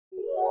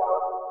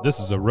This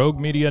is a Rogue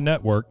Media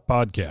Network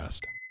podcast.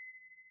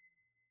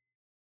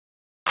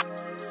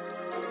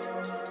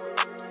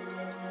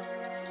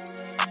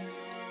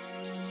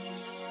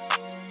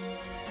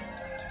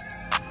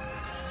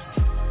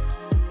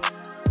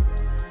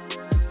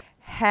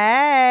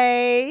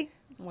 Hey.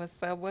 What's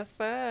up? What's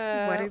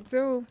up? What it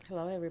do?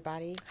 Hello,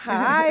 everybody.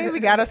 Hi. We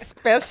got a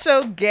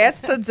special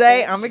guest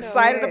today. I'm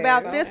excited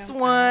about this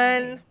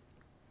one.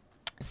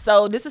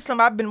 So this is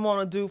something I've been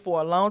wanting to do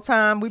for a long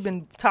time. We've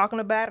been talking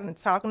about it and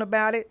talking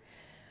about it.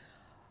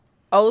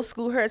 Old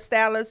school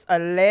hairstylist, a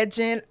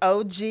legend,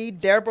 OG,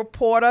 Debra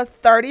Porter,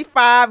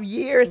 35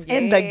 years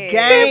in the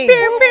game.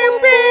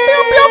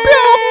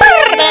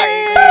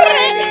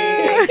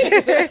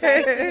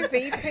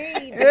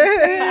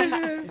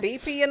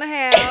 DP in the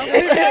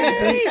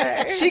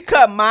house. She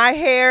cut my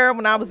hair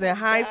when I was in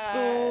high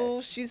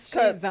school. She's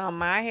done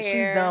my hair.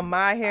 She's done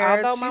my hair.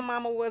 Although my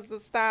mama was a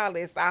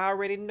stylist, I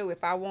already knew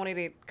if I wanted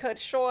it cut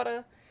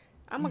shorter,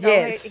 I'm going to go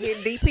ahead and hit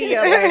DP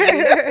up,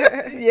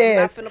 baby. Yes.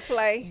 Nothing to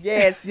play.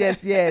 Yes.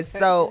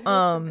 So,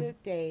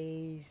 Good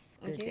days.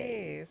 Good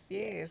days.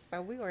 Yes.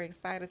 So we were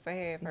excited to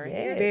have her Yeah.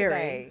 here Very.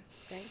 today.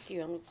 Thank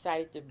you. I'm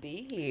excited to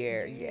be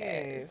here.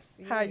 Yes.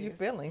 How are you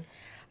feeling?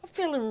 I'm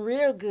feeling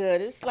real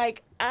good. It's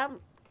like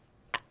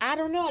I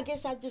don't know. I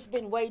guess I've just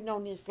been waiting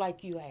on this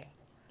like you have.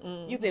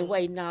 Mm-hmm. You've been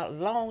waiting out a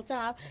long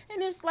time.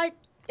 And it's like,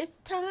 it's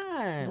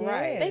time.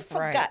 Right. They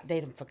forgot. Right. They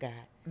done forgot.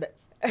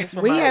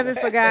 We haven't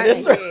forgotten.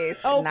 Yes. Okay,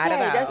 Not at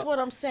all. that's what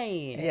I'm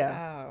saying.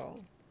 Yeah. Oh.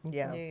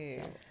 Yeah.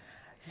 Yes.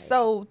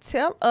 So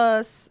tell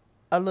us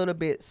a little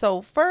bit.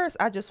 So first,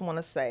 I just want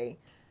to say,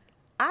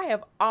 I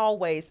have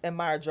always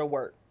admired your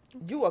work.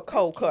 You a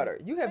cold cutter.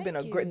 You have been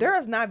a great. There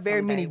is not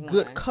very From many day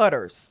good one.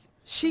 cutters.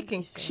 She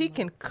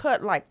can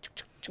cut like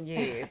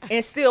Yes.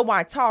 and still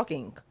while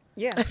talking.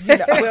 Yeah. You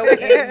know. well, I'm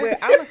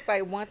going to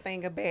say one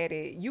thing about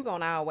it. You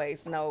going to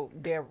always know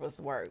Deborah's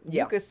work.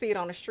 Yeah. You could see it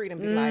on the street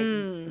and be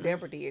like,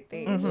 Deborah did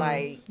that.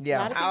 Like, Yeah.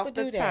 A lot of off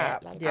people the do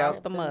that. top, A lot of off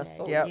people the do that.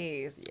 muscle. Yep.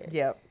 Yes.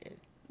 Yep.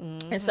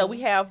 And so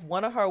we have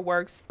one of her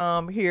works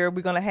here.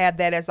 We're gonna have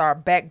that as our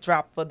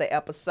backdrop for the And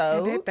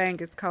episode. that thing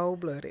is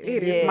cold blooded.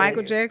 It Yes. is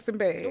Michael Jackson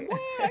bad.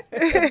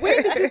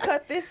 When did you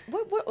cut this?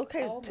 What?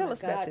 Okay, Oh tell my us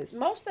about God. this.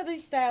 Most of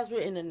these styles were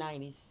in the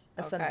 90s.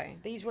 That's Okay.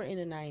 These were in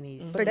the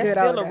 90s. But The that's good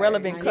still old a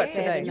relevant days. cut 97,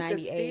 today. You could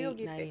 98, still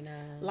get that. 99.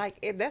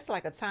 Like, that's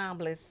like a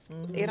timeless.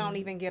 It don't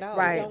even get old.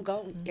 Right. Don't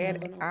go.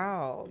 At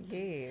all.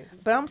 Yes.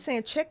 But I'm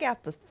saying, check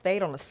out the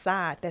fade on the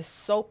side. That's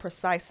so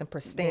precise and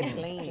pristine.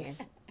 Blend.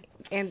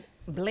 And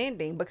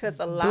blending, because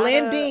a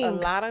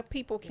lot of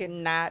people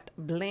cannot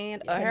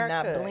blend a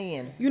Cannot haircut.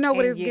 blend. You know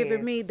what And it's giving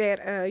yes. me?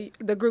 That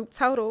the group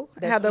Total,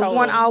 That's how the Total.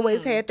 one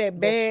always had that The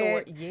bad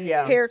short,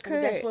 Yeah. haircut.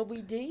 Well, that's what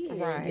we did.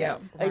 Right. Yeah.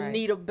 Right.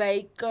 Anita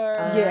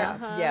Baker.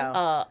 Yeah.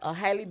 Yeah.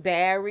 Halle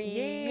Berry.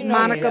 Yeah. You know,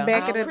 Monica Yeah.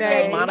 back in the day.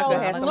 created Monica those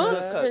had some looks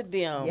good for cuts.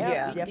 them.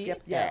 Yeah. We Yep, did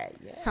yep. that,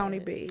 yes. Tony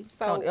B.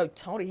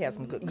 Tony has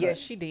some good cuts. Yes,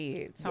 she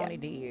did. Tony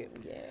did.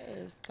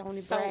 Yes,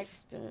 Tony So-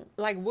 Braxton.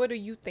 Like, what do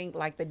you think,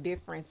 like, the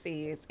difference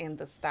is in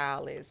the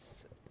stylists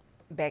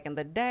back in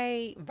the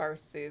day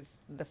versus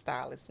the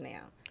stylists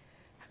now?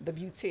 The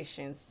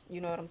beauticians, you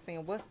know what I'm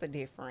saying? What's the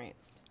difference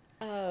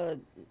Uh,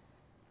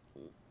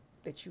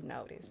 that you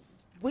notice?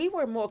 we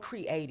were more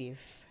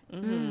creative,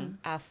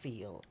 I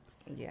feel.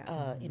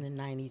 Yeah. In the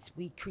 90s,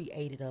 we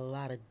created a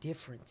lot of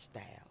different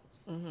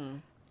styles.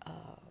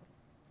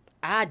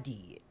 I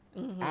did.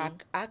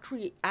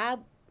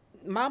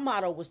 My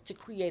motto was to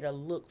create a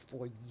look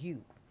for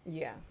you.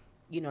 Yeah.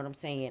 You know what I'm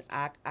saying?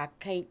 I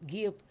can't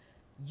give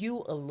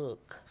you a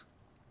look,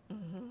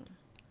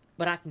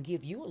 but I can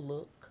give you a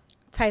look.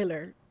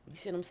 Taylor. You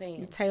see what I'm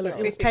saying? Taylor. So-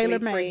 It was Specifically tailor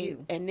for made.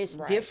 you. and it's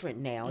Right. different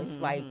now. It's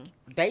like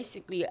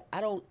basically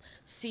I don't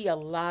see a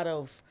lot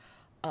of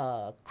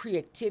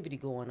creativity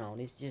going on.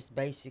 It's just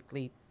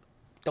basically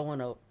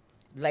throwing a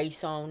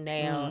lace on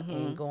now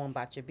and going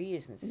about your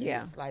business.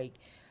 Yeah. It's like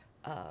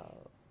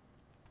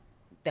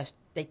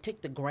they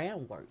took the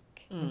groundwork.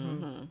 You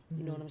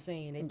know what I'm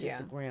saying? They took Yeah.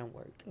 the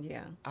groundwork.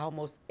 Yeah.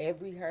 Almost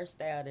every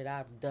hairstyle that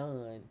I've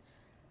done,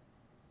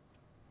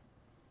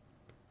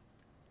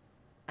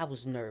 I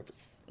was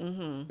nervous,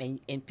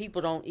 and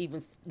people don't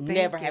even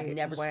never Think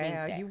seen wow,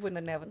 that. you wouldn't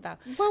have never thought.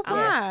 Well, I'm-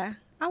 why?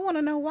 I want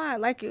to know why.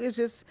 Like, it's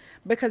just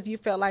because you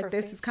felt like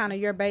this is Perfect. kind of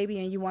your baby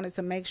and you wanted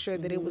to make sure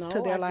that it was to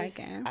No, their I just-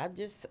 liking. I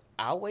just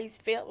always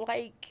felt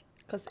like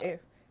Because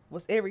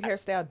was every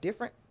hairstyle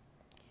different?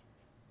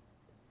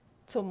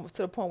 To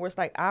the point where it's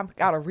like, I've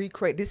got to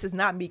recreate. This is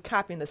not me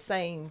copying the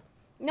same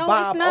no,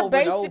 bob it's not over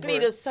and basically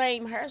over. the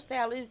same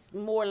hairstyle. It's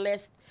more or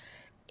less.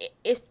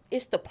 It's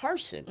the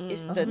person.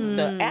 It's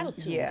the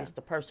attitude. Yeah. It's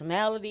the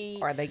personality.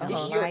 Are they It's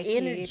gonna your like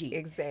it? energy?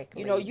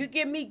 Exactly. You know, you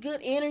give me good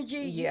energy.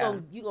 Yeah.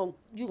 You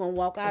gonna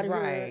walk out of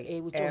Right.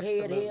 here with your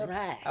head Absolutely. held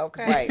high.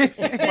 Okay.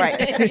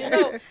 Right. You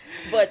know,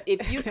 but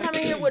if you come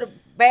in here with a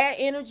bad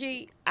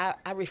energy, I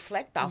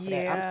reflect off of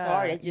that. I'm Yeah,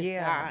 sorry, that's just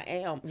yeah. how I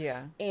am.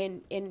 Yeah.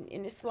 And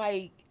it's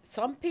like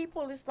some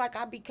people, it's like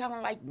I be kind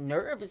of like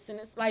nervous, and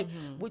it's like,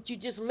 would you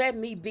just let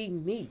me be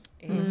me?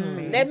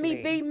 Let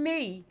me be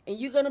me, and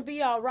you're gonna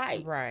be all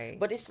right. Right.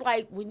 But it's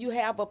like when you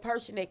have a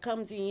person that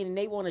comes in and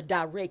they want to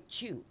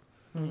direct you.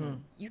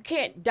 You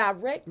can't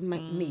direct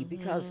me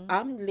because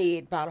I'm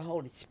led by the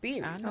Holy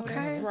Spirit. I know Okay.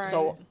 that's right.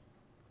 So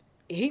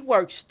he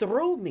works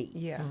through me.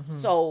 Yeah.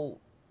 So,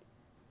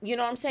 you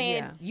know what I'm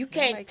saying? Yeah, You that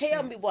can't makes tell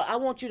sense. me, well, I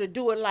want you to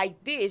do it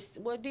like this.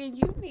 Well, then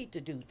you need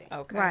to do that.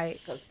 Okay. Right.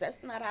 Because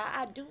that's not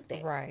how I do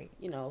that. Right.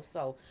 You know,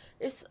 so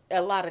it's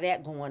a lot of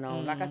that going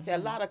on. Like I said,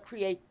 a lot of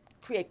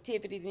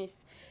creativity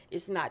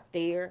is not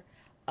there.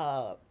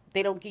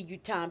 They don't give you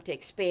time to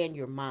expand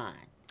your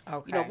mind.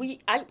 Okay. You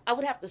know, I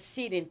would have to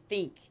sit and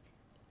think,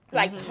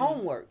 like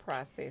homework.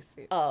 Process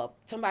it.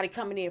 Somebody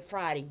coming in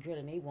Friday, girl,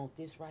 and they want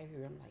this right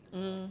here. I'm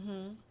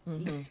like,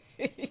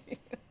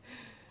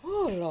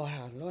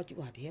 oh Lord, you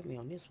got to help me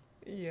on this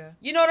one. Yeah.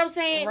 You know what I'm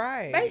saying?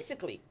 Right.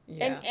 Basically.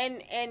 Yeah.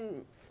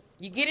 And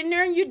you get in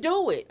there and you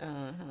do it.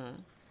 Uh-huh.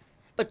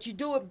 But you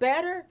do it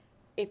better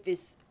if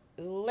it's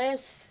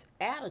less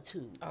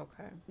attitude.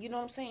 Okay. You know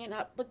what I'm saying?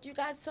 But you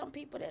got some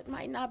people that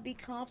might not be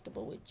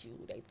comfortable with you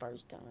they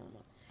first time.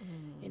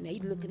 And they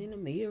looking in the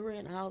mirror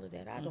and all of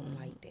that. I don't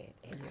like that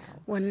at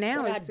all. Well,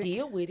 now But I it's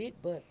deal with it,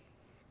 but,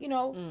 you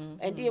know,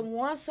 and then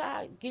once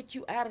I get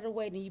you out of the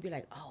way, then you be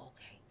like, oh,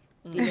 okay.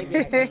 Then they be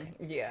like, okay.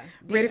 Yeah.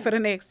 ready for the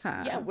next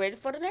time. Yeah, ready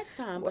for the next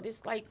time. But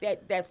it's like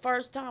that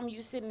first time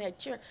you sit in that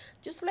chair,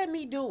 just let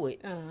me do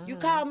it. You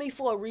call me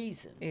for a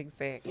reason.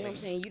 Exactly. You know what I'm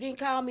saying? You didn't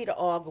call me to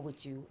argue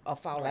with you or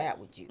fall out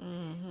with you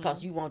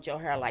because you want your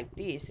hair like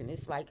this. And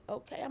it's like,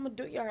 okay, I'm going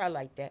to do your hair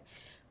like that.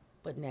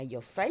 But now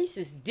your face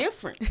is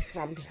different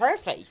from her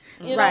face.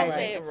 You know what I'm Right.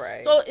 saying?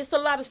 Right. So it's a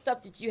lot of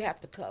stuff that you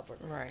have to cover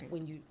Right.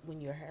 when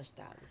you're a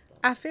hairstylist. Though.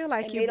 I feel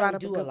like and you they brought don't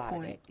up a do good a lot of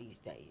point. that these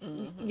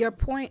days. Your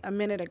point a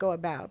minute ago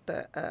about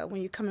the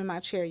when you come in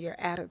my chair, your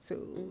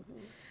attitude,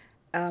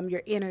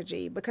 your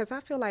energy, because I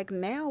feel like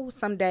now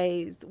some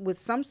days with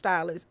some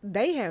stylists,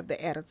 they have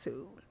the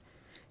attitude.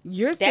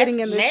 You're sitting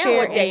in the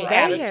chair and they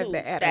nowadays have the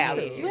stylists.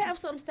 attitude. You have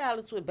some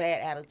stylists with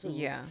bad attitudes.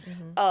 Yeah.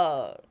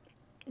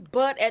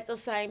 But at the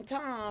same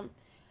time,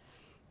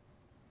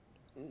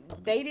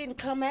 they didn't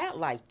come out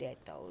like that,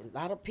 though. A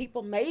lot of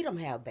people made them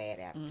have bad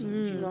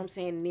attitudes. You know what I'm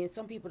saying? And then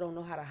some people don't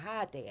know how to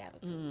hide their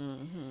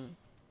attitude.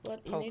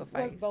 But and it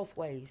works both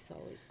ways, so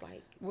it's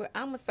like... Well,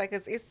 I'm going to say,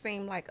 because it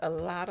seems like a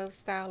lot of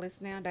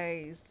stylists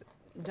nowadays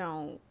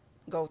don't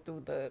go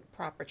through the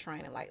proper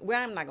training. Like,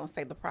 well, I'm not going to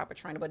say the proper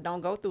training, but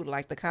don't go through,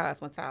 like, the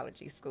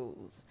cosmetology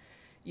schools.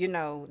 You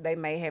know, they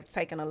may have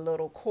taken a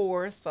little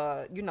course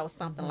or, you know,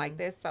 something like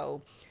that.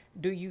 So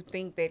do you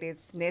think that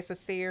it's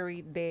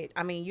necessary that,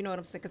 I mean, you know what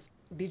I'm saying? 'Cause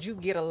did you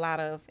get a lot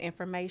of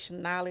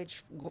information,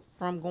 knowledge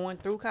from going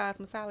through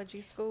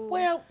cosmetology school?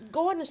 Well,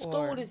 going to school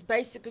Or- is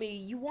basically,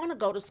 you want to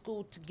go to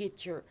school to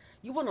get you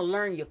want to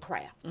learn your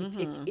craft.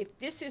 If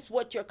this is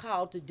what you're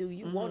called to do,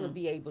 you want to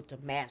be able to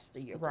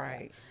master your craft.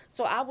 Right.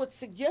 So I would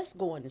suggest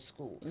going to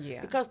school. Yeah.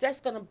 Because that's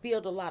going to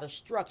build a lot of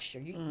structure.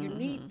 You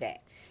need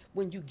that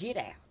when you get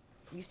out.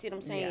 You see what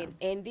I'm saying?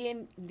 And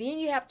then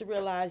you have to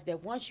realize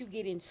that once you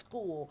get in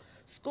school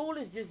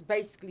is just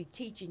basically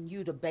teaching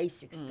you the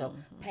basics to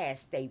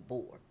pass state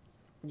board.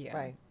 Yeah.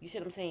 Right. You see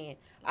what I'm saying?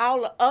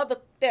 All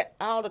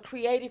the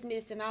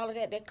creativeness and all of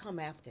that come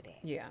after that.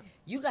 Yeah.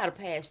 You got to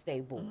pass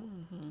state board.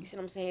 You see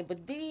what I'm saying?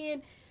 But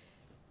then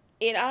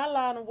in our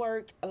line of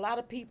work, a lot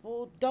of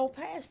people don't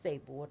pass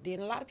state board. Then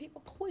a lot of people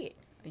quit.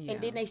 Yeah.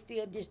 And then they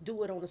still just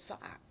do it on the side.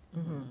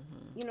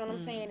 You know what I'm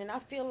saying? And I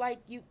feel like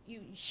you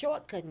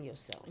shortcutting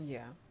yourself.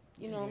 Yeah.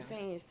 You know what I'm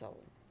saying? So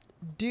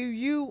Do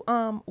you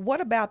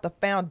what about the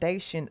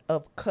foundation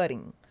of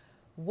cutting?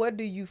 What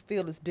do you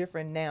feel is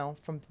different now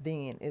from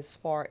then as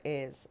far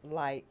as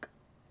like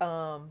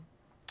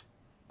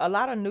a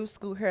lot of new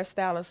school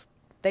hairstylists,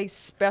 they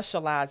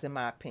specialize in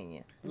my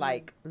opinion,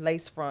 like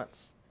lace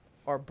fronts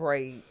or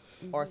braids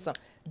or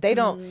something. They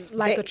don't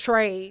Like they- a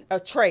trade. a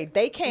trade.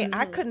 They can't.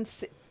 I couldn't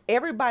sit.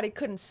 Everybody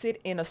couldn't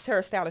sit in a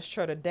hairstylist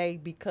chair today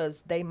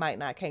because they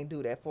can't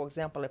do that. For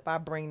example, if I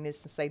bring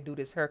this and say do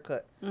this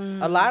haircut,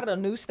 a lot of the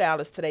new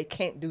stylists today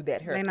can't do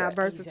that haircut. They're not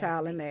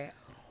versatile in that.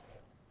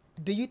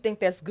 Do you think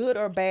that's good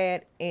or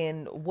bad?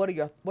 And what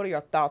are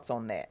your thoughts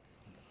on that?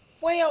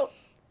 well,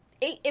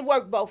 it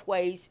worked both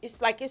ways.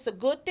 It's like it's a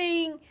good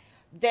thing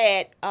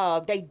that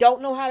they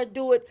don't know how to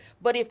do it,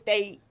 but if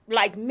they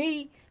like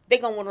me, they're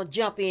going to want to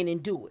jump in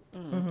and do it.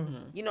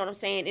 You know what I'm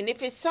saying? And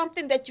if it's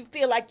something that you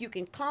feel like you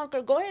can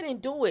conquer, go ahead and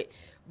do it.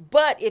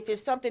 But if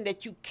it's something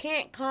that you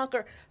can't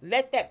conquer,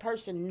 let that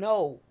person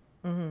know,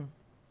 I'm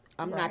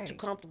not too Right.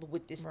 comfortable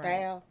with this Right.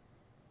 style.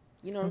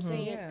 You know what I'm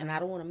saying? Yeah. And I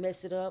don't want to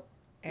mess it up.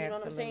 You know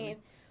what I'm Absolutely. saying?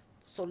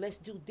 So let's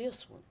do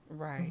this one.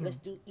 Right. Let's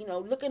do,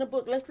 look in the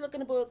book. Let's look in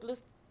the book.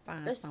 Let's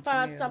Find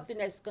find else. something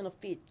that's going to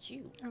fit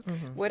you.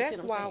 Well, You see that's what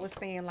I'm why I saying? was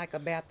saying like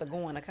about the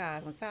going to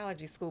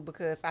cosmetology school,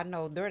 because I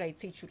know there they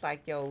teach you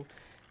like your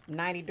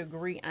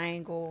 90-degree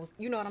angles.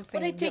 You know what I'm But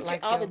saying? they teach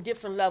like you all the your-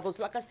 different levels.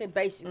 Like I said,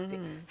 basics,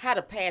 how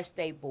to pass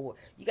state board.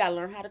 You got to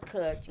learn how to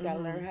cut. You got to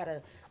learn how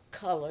to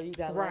color. You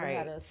got to learn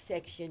how to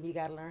section. You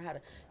got to learn how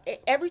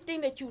to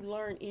everything that you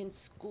learn in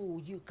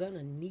school. You're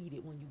gonna need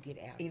it when you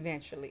get out.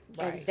 Eventually,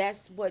 right? And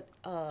that's what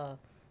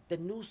the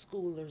new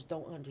schoolers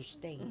don't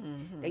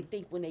understand. They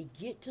think when they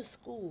get to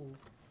school,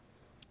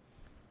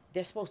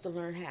 they're supposed to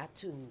learn how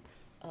to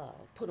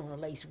put on a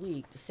lace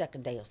wig the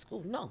second day of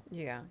school. No.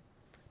 Yeah.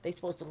 They're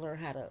supposed to learn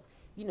how to,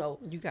 you know.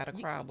 You got to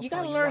crowd. You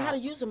got to learn how to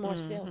use a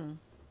Marcel.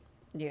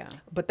 Yeah.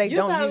 But they You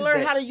don't got to use learn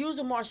that. how to use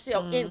a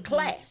Marcel in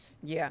class.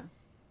 Yeah.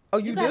 Oh,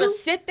 You you got to do?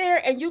 sit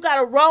there and you got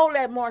to roll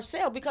that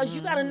Marcel because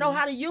you got to know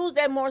how to use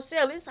that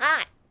Marcel. It's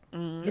hot.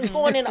 It's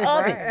going in the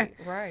oven.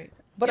 Right.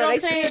 But You know are they what I'm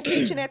still saying?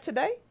 teaching that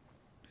today?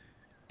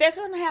 They're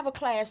going to have a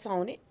class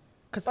on it.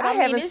 Because But I I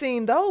mean, haven't it's-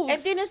 seen those.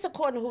 And then it's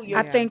according to who your,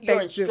 I think your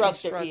they do.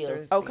 instructor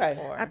is.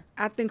 Okay.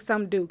 I think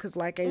some do, because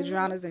like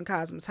Adriana's in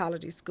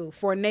cosmetology school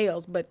for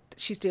nails, but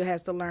she still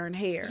has to learn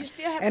hair. You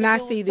still have and to I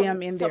do see some-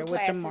 them in some there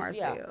with the classes,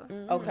 yeah. Marcel.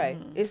 Okay.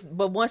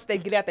 But once they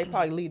get out, they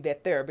probably leave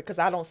that there because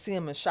I don't see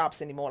them in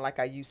shops anymore like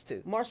I used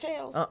to.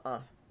 Marcel's.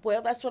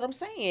 Well, That's what I'm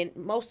saying.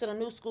 Most of the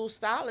new school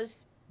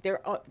stylists, they're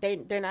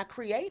not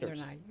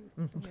creators.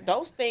 They're not.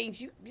 Those things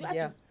you have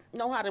Yeah. to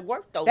know how to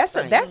work those That's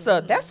things.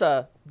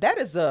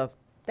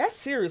 that's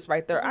serious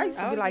right there. I used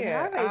to be like,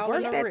 how do they all work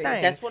in the that wrist.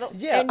 thing? That's what.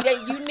 Yeah. And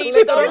then you need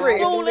Flip to go the to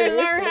wrist. school and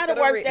learn how to Flip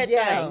the work wrist. that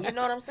Yeah. thing. You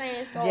know what I'm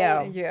saying? So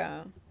Yeah.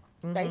 Yeah.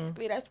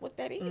 basically, that's what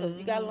that is.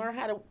 You got to learn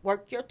how to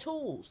work your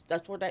tools.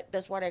 That's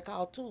why they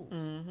call tools.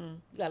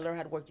 You got to learn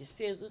how to work your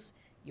scissors,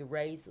 your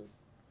razors,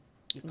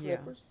 your Yeah.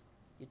 clippers,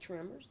 your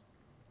trimmers,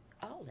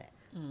 all that.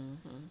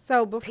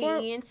 So before,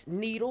 Pins,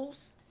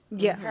 needles,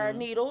 yeah, hair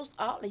needles.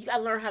 All you got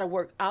to learn how to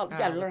work. You got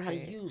to All learn of how to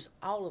it. use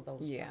all of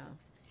those Yeah.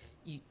 things.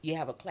 You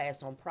have a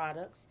class on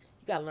products.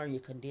 You got to learn your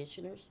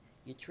conditioners,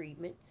 your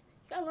treatments.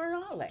 You got to learn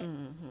all that.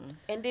 And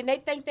then they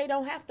think they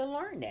don't have to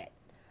learn that,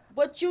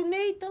 but you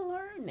need to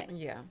learn that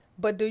Yeah.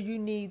 But do you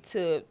need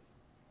to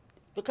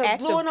because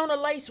Active- gluing on a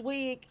lace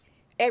wig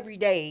every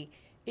day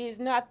is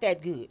not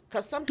that good.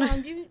 Because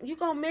sometimes you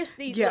gonna miss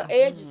these Yeah.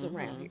 little edges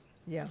around here.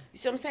 Yeah. You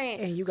see what I'm saying?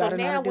 And you gotta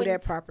know how to do when,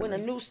 that properly. When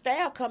a new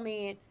style come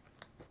in,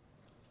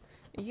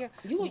 Yeah.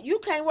 you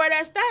can't wear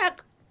that style.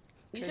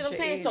 You see what I'm Your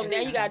saying? So edges. now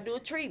you gotta do a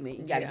treatment.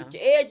 You gotta Yeah. get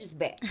your edges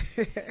back.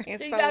 And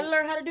So you gotta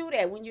learn how to do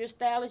that. When you're a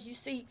stylist,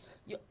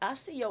 I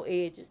see your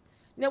edges.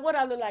 Now what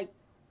I look like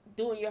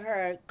doing your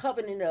hair,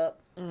 covering it up,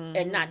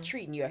 and not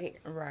treating your hair.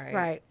 Right.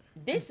 right.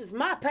 This is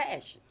my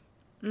passion.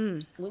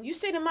 When you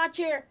sit in my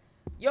chair,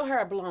 your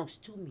hair belongs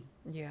to me.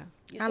 Yeah.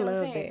 You see I what I'm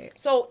love saying?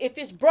 that. So if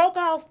it's broke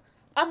off,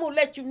 I'm gonna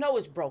let you know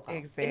it's broke off,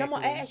 and I'm gonna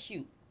Exactly. ask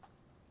you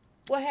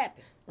what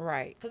happened,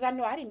 Right. because I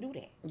know I didn't do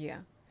that, Yeah.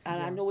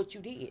 and I know what you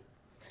did.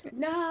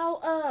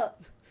 Now,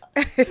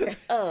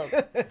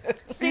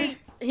 see,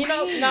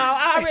 now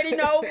I already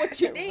know what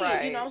you did.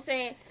 Right. You know what I'm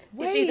saying? It's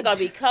Wait. either gonna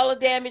be color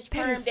damage,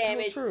 That perm is so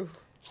damage, true.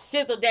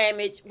 scissor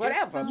damage,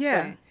 whatever.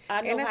 Yeah. I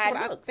know And that's how what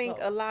it I looks. think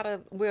so. a lot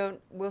of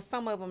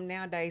some of them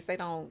nowadays they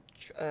don't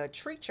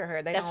treat your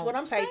hair. They That's don't what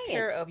I'm take saying.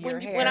 care of your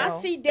hair. When I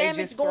see They damage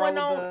just going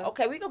throw on, the-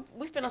 okay, we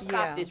finna stop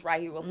Yeah. this right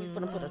here. We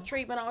finna put a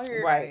treatment on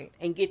here, Right.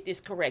 and get this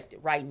corrected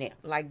right now.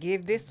 like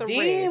give this a Then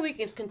rest. we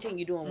can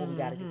continue doing what we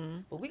gotta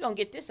do. But we're gonna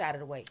get this out of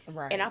the way.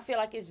 Right. And I feel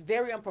like it's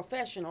very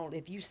unprofessional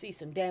if you see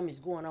some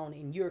damage going on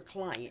in your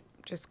client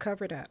Just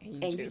cover it up.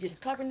 and you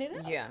just covering it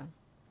up. Yeah.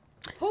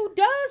 Who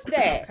does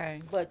that?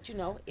 Okay. But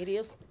it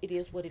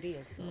is what it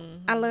is. So.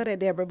 I love that,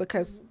 Deborah,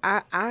 because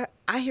I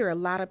hear a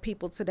lot of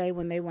people today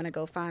when they want to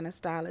go find a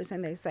stylist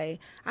and they say,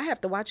 I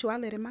have to watch who I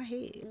let in my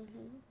head.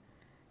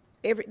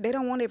 They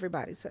don't want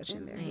everybody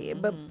touching their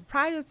head. But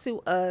prior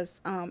to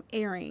us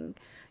airing,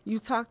 you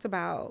talked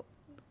about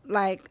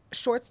like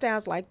short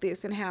styles like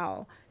this and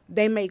how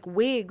they make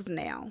wigs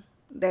now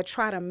that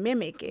try to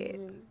mimic it.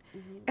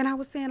 And I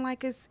was saying,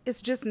 like, it's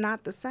just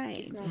not the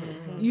same.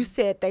 You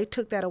said they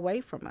took that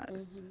away from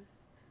us.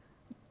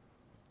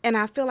 And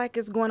I feel like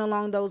it's going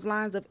along those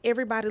lines of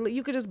everybody.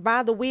 You could just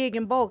buy the wig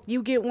in bulk.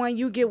 You get one,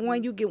 you get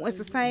one, you get one. It's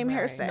the same Right.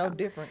 hairstyle. No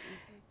difference.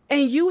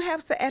 And you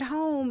have to, at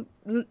home,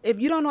 if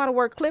you don't know how to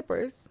work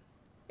clippers,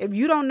 if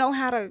you don't know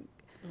how to,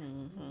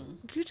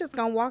 you're just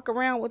going to walk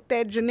around with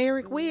that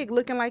generic wig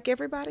looking like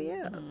everybody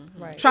else.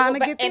 Right. Trying to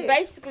Well, get and this.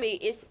 basically,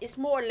 it's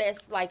more or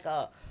less like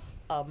a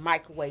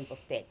microwave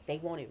effect. They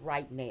want it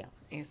right now.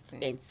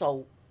 Instant. And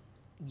so,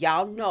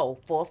 y'all know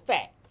for a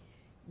fact,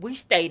 we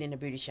stayed in the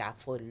beauty shop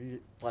for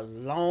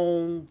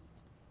long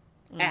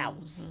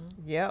hours.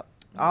 Yep.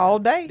 All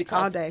day.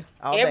 Because All day.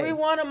 All every day.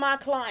 one of my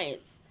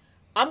clients,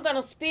 I'm going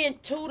to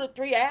spend 2 to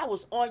 3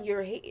 hours on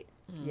your head.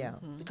 Yeah.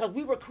 Because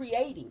we were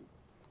creating.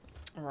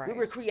 Right. We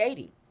were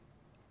creating.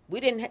 We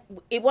didn't.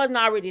 It wasn't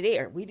already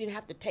there. We didn't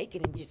have to take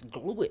it and just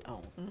glue it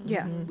on.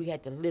 Yeah. We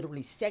had to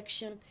literally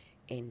section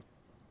and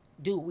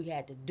do what we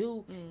had to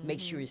do.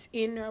 Make sure it's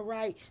in there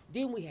right.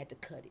 Then we had to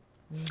cut it.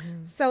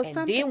 So And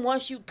something, then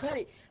once you cut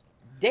it,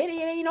 then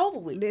it ain't over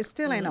with. it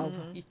still ain't over.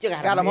 You still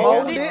gotta, Gotta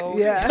mold mold it. it.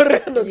 Yeah. Put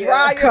it in the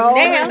dryer. Cold.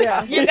 Now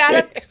Yeah. you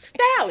gotta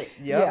style it.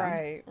 Yep.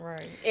 Right.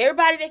 Right.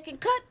 Everybody that can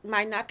cut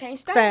might not can't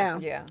style.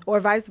 Style. Yeah. Or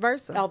vice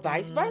versa. Or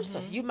vice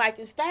versa. You might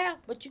can style,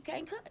 but you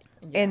can't cut.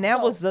 And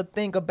that was the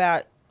thing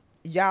about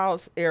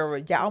y'all's era,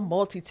 y'all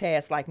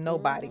multitask like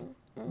nobody.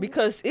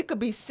 Because it could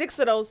be 6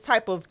 of those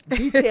type of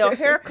detailed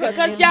haircuts.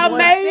 Because in y'all one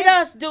made set.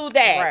 us do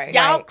that.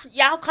 Right.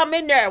 Y'all come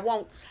in there. I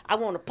want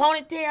a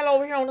ponytail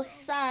over here on the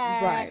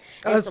side. Right.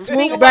 And A some swoop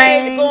big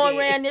bang, waves going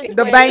around this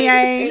the way.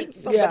 bang.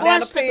 Some Yeah.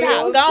 Scrunch the top.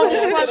 pills. Go on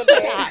and scrunch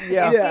the top.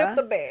 Yeah. Yeah. Flip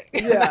the back.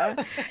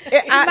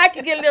 Yeah. You might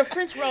could get a little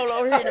French roll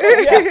over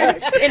here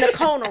in the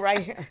corner right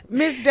here.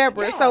 Miss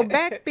Debra, so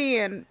back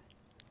then,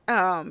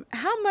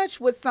 how much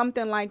would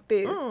something like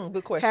this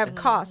good question. have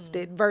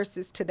costed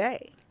versus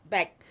today?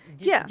 Back,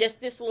 Yeah. just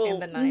this little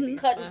the 90s.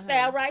 cutting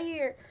style right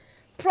here.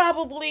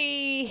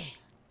 Probably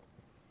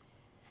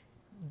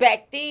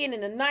back then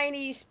in the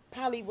 90s,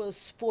 probably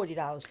was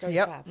 $40,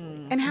 $35.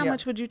 And how Yeah.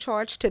 much would you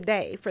charge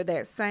today for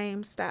that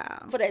same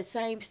style? For that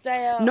same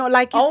style. No,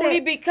 like you only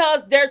said-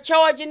 because they're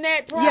charging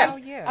that price. Yeah. Oh,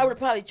 yeah. I would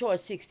probably charge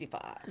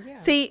 $65. Yeah.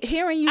 See,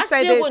 hearing you I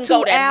say still that wouldn't 2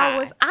 go that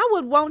hours, high. I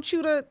would want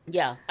you to.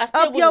 Yeah, I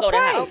still Up wouldn't your go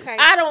that high. price. Okay.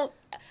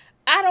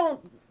 I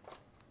don't.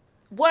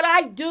 What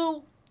I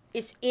do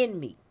is in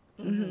me,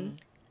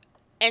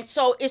 and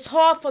so it's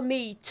hard for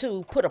me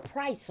to put a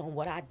price on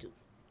what I do.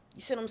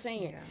 You see what I'm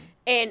saying?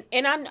 Yeah.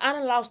 And I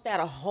done lost that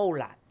a whole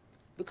lot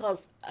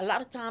because a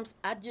lot of times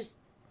I just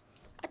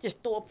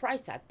throw a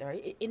price out there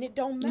and it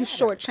don't matter. You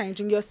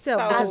shortchanging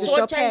yourself So- I because it's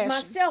your shortchange passion.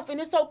 myself,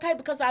 and it's okay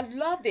because I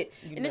love it.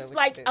 And love it's what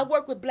like you do. I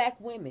work with black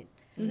women,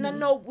 and I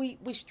know we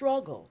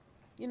struggle.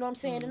 You know what I'm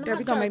saying? And I'm Debbie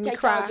not gonna trying make to me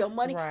take all cry. your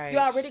money. Right. You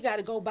already got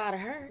to go buy to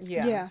her.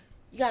 Yeah. Yeah.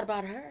 You got to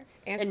buy to her.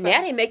 And And so-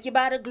 now they make you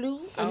buy the glue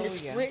and Oh,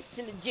 the yeah. spritz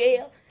and the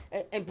gel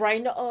and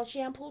bring the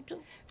shampoo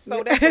too.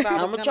 So that's what I was I'm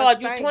gonna gonna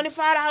charge say. you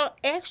 $25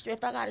 extra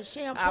if I got a I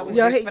shampoo. was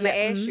Yeah, just gonna yeah,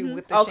 ask you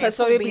with the Okay,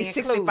 so shampoo it'd be being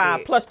 65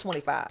 included. plus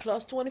 25.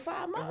 Plus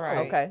 25 more. Right.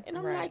 Okay. And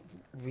I'm Right. like,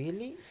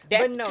 really? But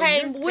That no,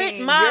 came you're with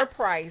saying my your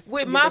price With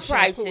with my the shampoo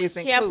prices,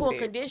 is shampoo and included.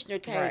 conditioner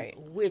came Right.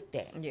 with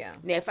that. Yeah.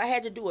 Now, if I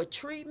had to do a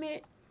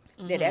treatment,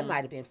 then that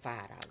might have been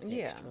 $5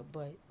 Yeah. extra,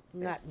 but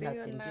not still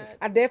nothing. not- Just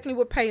I definitely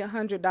would pay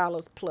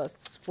 $100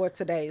 plus for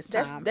today's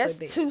time. That's for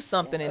this. 2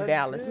 something in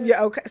Dallas.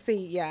 Yeah. Okay.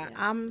 See. Yeah.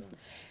 I'm.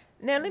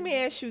 Now let me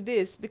ask you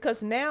this,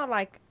 because now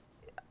like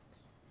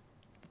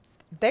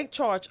they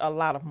charge a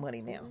lot of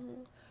money now.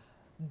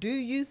 Do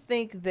you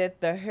think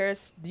that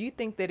do you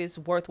think that it's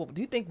worthwhile?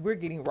 Do you think we're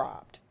getting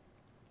robbed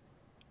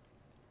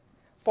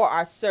for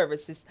our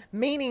services?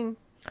 Meaning,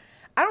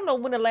 I don't know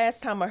when the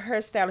last time a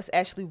hairstylist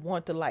actually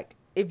wanted to, like,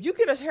 if you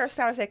get a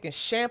hairstylist that can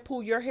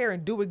shampoo your hair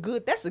and do it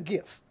good, that's a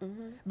gift.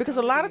 Because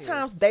a lot of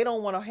times they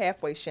don't want to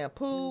halfway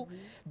shampoo.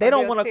 They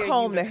don't want to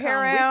comb the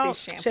hair out.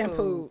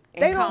 Shampoo.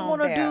 They don't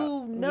want to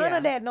do none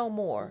of that no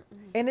more.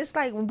 And it's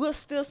like we'll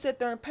still sit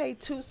there and pay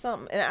 $2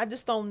 something. And I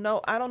just don't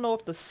know. I don't know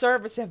if the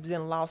service has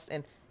been lost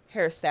in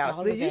hairstylists.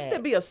 All There of used to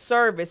that. be a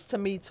service to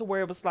me to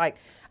where it was like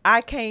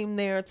I came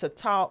there to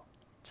talk,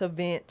 to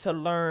vent, to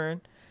learn,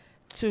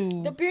 to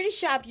the beauty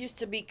shop used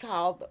to be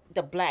called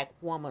the Black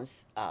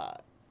Woman's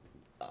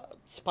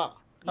Spa.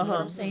 You know what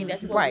I'm saying?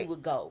 That's where Right. we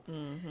would go.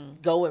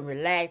 Go and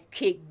relax,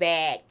 kick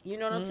back. You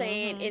know what I'm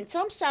saying? In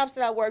some shops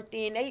that I worked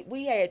in,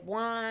 we had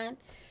wine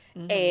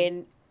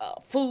and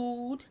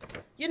food.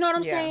 You know what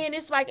I'm Yeah. saying?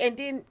 It's like, and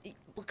then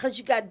because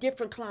you got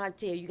different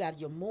clientele, you got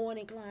your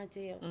morning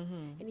clientele,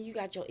 and then you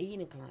got your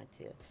evening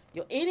clientele.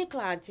 Your evening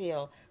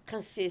clientele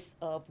consists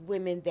of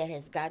women that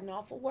has gotten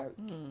off of work,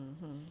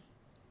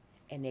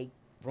 and they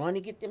run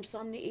to get them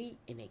something to eat,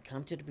 and they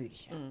come to the beauty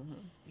shop.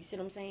 You see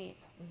what I'm saying?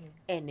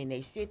 And then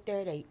they sit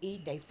there, they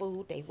eat their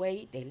food, they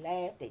wait, they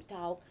laugh, they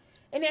talk,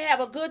 and they have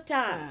a good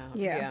time.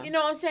 Yeah. You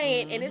know what I'm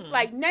saying? And it's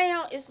like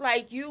now, it's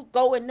like you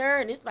go in there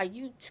and it's like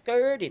you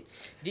scared. And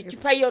did you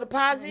pay your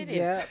deposit?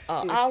 Yeah,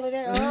 And, it's- all of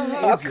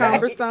that. it's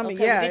cumbersome,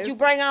 yeah, Did you it's-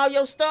 bring all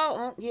your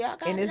stuff? Yeah, I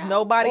got and it it's all.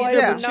 nobody Or there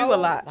yeah. but you a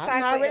lot. I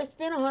done already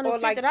spent Or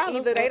like $150.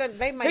 either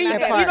they might Here not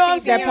you have go. You know what I'm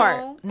TV saying?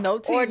 on, No or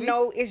TV.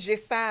 no, it's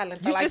just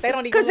silent. You Like just- they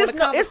don't even 'cause want it's to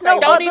no- come. it's no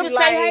Don't other- even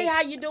like, say, hey,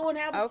 how you doing?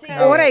 Have a Okay. seat.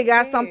 Or they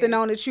got Yes. something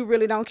on that you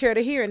really don't care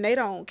to hear, and they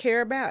don't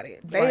care about it.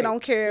 They Right. don't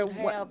care Should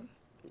what. have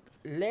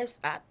less.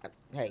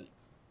 Hey,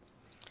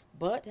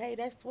 but hey,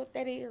 that's what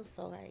that is.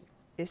 So hey,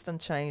 It's done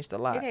changed a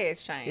lot. It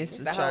has changed. It's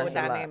The whole changed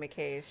a lot. dynamic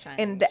has changed.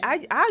 And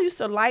I used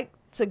to like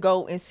to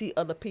go and see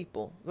other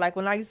people. Like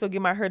when I used to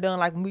get my hair done,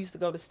 like when we used to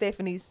go to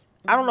Stephanie's.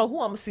 I don't know who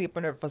I'm gonna see up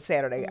in there for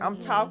Saturday. I'm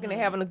talking and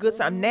having a good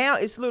time. Now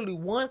it's literally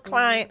one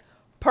client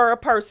per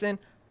person.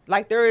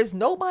 Like there is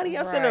nobody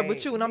else in there but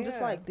Right. you. And I'm just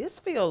Yeah. like, this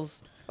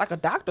feels like a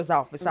doctor's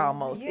office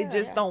almost. It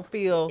just Yeah. don't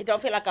feel. it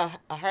don't feel like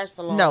a hair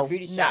salon, No,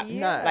 beauty not- shop,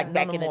 not- like no,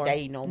 back no in the more.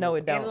 day. No, No, more.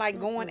 it don't. And like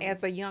going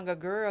as a younger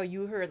girl,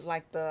 you heard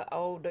like the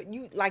older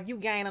you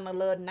gaining a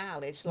little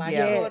knowledge. Like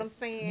Yeah. you know what I'm Yes.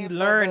 saying? You For the-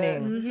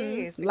 learning.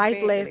 Yes, Life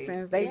exactly.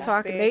 lessons. They Yeah,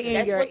 talking. They in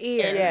That's your what-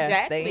 ear. yeah.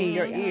 Yes, they in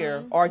your Exactly.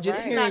 ear. Or just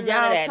Right. hearing It's not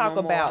none of y'all that talk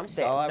no more. about I'm that.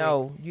 sorry.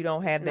 No, you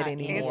don't have It's that not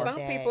And anymore. some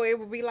that. people, it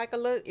would be like a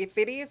little, if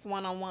it is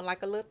one-on-one,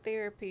 like a little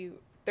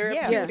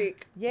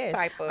therapeutic Yes.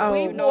 type of. Oh.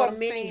 We you know wore what I'm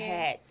many saying?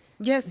 hats.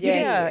 Yes. Yeah.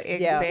 Yes. Yeah,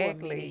 Yeah.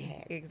 exactly. Many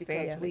hats because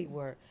Exactly. we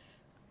were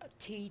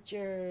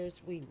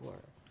teachers, we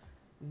were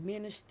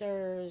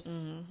ministers,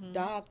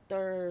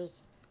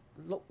 doctors,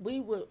 we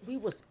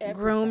was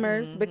everything.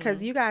 Groomers,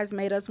 because you guys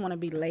made us want to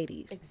be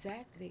ladies.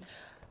 Exactly.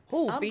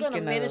 Who? I'm Speaking gonna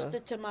of- minister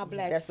to my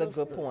black That's a sisters.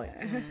 good point.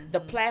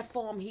 The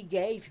platform he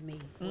gave me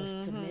was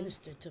to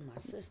minister to my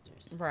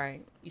sisters.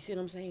 Right. You see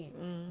what I'm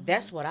saying?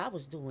 That's what I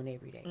was doing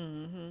every day.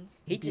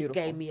 He just Beautiful.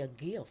 gave me a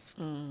gift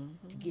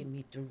to get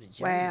me through the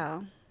journey.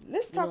 Wow.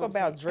 Let's You know talk what I'm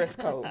about dress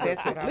code.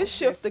 That's what I Let's was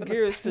shift the just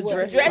gears to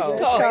dress Dress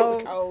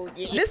code. code.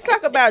 Let's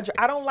talk about.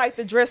 I don't like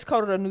the dress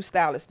code of the new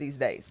stylists these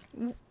days.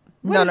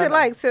 What is it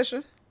like,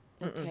 Sisha?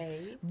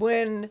 Okay.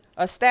 When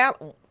a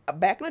style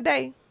back in the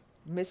day,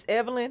 Miss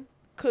Evelyn,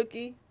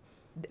 Cookie,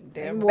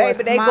 Debra. Was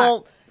baby, they smart.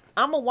 gon'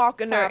 I'ma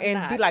walk in there Top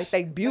and be notch. like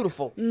they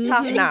beautiful,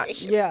 top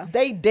notch. Yeah.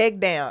 They decked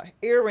down,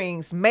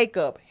 earrings,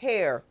 makeup,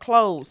 hair,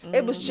 clothes.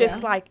 It was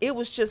just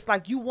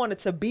like you wanted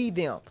to be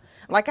them.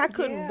 Like I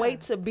couldn't Yeah.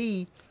 wait to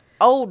be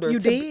older. You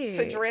to, did.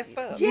 To dress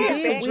up. Yes,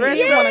 did. to dress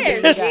We did up wanna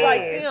be just guys.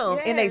 like them,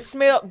 and they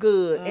smelled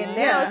good. And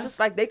now Yeah. it's just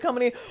like they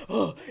coming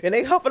in, and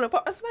they huffing up.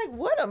 It's like,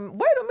 wait a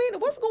minute,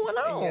 what's going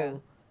on? Yeah.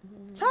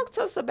 Talk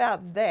to us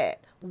about that.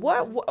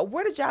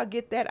 Where did y'all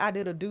get that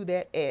idea to do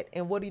that at,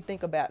 and what do you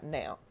think about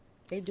now?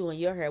 They doing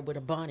your hair with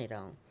a bonnet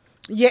on.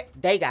 Yeah.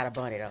 They got a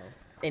bonnet on,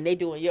 and they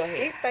doing your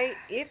hair.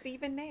 If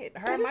even that,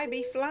 her might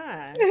be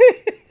flying.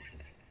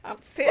 I'm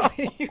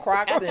telling you,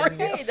 Crocs I'm and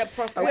saying the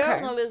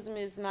professionalism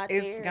is not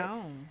there. it's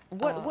gone.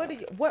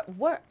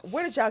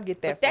 where did y'all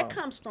get that But that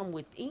from? comes from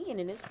within,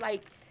 and it's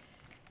like,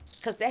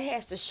 because that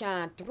has to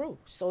shine through.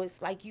 So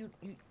it's like you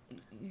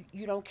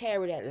don't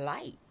carry that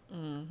light.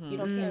 You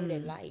don't carry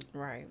that light,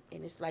 Right.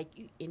 and it's like,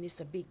 and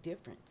it's a big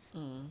difference.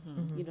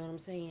 You know what I'm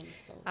saying?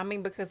 So I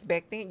mean, because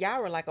back then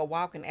y'all were like a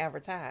walking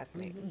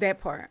advertisement.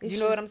 That part. You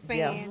know what I'm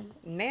yeah. saying?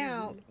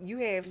 Now you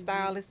have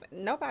stylists.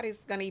 Nobody's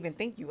gonna even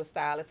think you a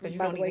stylist because you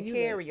By don't the way even you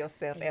carry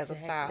yourself as a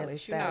Exactly.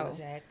 stylist. You know.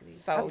 exactly.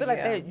 So I feel like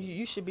yeah. that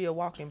you should be a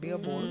walking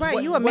billboard.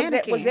 Right, you a was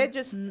mannequin. that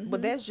just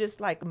was that just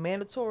like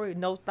mandatory,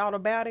 no thought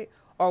about it,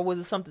 or was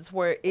it something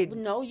where it?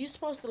 No, you're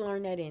supposed to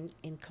learn that in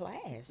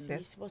class. You're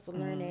supposed to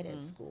learn that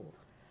at school.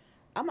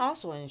 I'm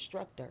also an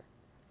instructor.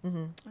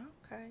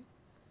 Okay.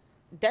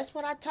 That's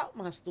what I taught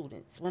my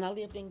students when I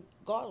lived in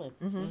Garland.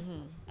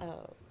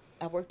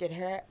 I worked at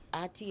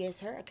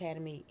ITS Hair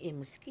Academy in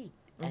Mesquite,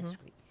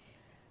 actually.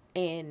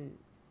 And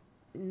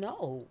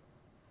no,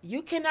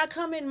 you cannot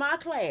come in my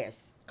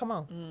class Come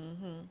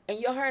on. and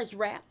your hair is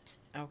wrapped.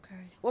 Okay.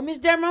 Well, Miss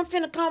Debra, I'm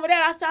finna come with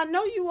that. I said, I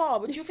know you are,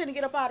 but you finna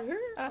get up out of here.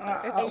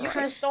 And you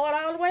finna start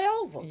all the way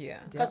over. Yeah.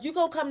 Because you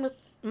gonna come to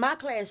my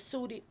class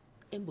suited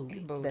and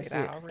booted. That's it.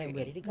 And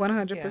ready to go.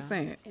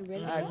 100%. And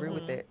ready to I go. agree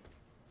with that.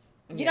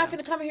 You're not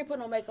finna come in here put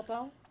no makeup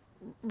on.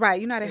 Right,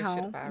 you're not at They home.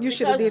 should've already- You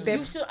should have Because did you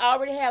that. should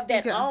already have that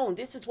Okay. on.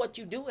 This is what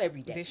you do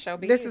every day. This show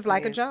This is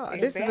like a business. job.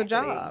 This is a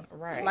Exactly. job.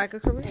 Right. Like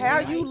a career. How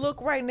you look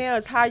right now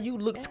is how you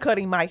looked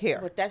cutting my hair.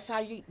 But that's how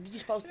you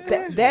supposed to.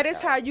 That is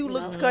how you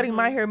looked cutting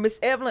my hair, Miss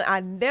Evelyn. I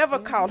never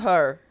caught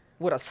her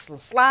with a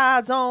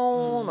slides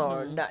on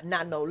or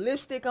not no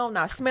lipstick on,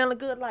 not smelling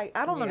good. Like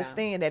I don't Yeah.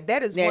 understand that.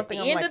 That is Now, one at the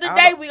thing. end I'm of like, the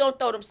I day, don't- we gonna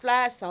throw them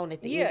slides on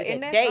at the Yeah, end and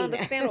of that's the day. now.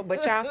 understandable,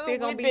 but y'all still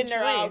gonna We be been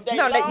there all dressed. day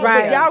no, long. but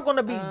Right. y'all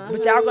gonna be,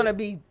 but y'all gonna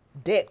be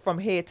decked from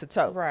head to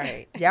toe.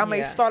 Right. Y'all may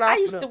Yeah. start off. I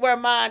used with to a- wear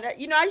mine.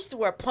 You know, I used to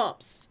wear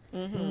pumps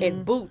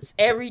and boots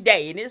every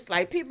day, and it's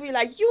like people be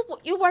like,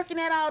 "You working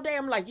that all day?"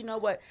 I'm like, you know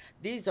what?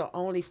 These are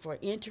only for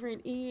entering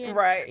in,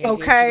 Right. and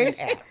Okay.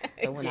 entering out.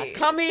 So when I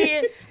come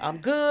in, I'm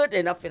good,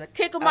 and I'm finna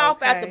kick them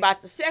off after Okay.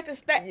 about the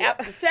second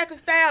after the second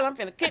style. I'm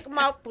finna kick them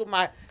off, put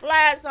my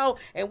slides on,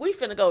 and we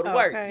finna go to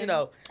work. Okay. You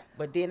know.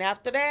 But then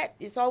after that,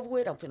 it's over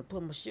with. I'm finna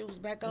put my shoes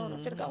back on.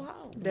 I'm finna go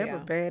home. That Yeah.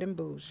 was bad and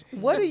bougie.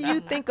 What do you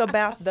think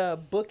about the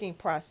booking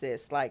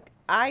process? Like,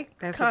 I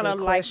That's a kind of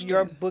good like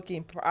your question.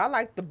 booking. I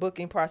like the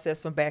booking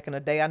process from back in the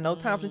day. I know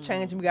times are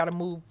changing. We got to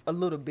move a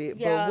little bit.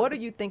 Yeah, But what do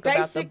you think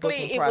about the booking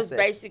Basically, it process? was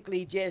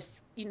basically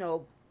just,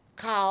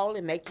 call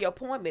and make your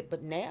appointment.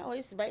 But now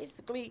it's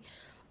basically,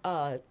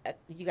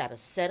 you got to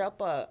set up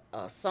a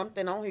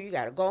something on here. You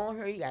got to go on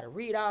here. You got to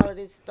read all of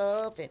this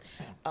stuff. And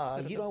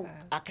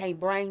I can't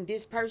bring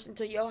this person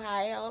to your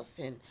house.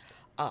 And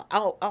I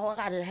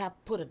got to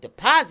have put a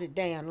deposit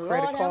down.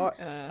 Credit card.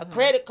 A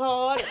credit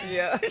card.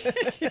 Yeah.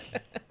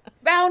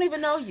 But I don't even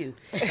know you.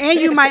 And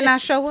you might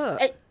not show up.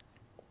 Hey,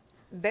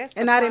 That's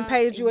And the I didn't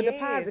problem. pay you a Yes.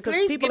 deposit. 'Cause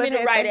please people give me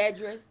have the had right that.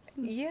 address.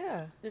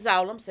 Yeah. That's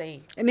all I'm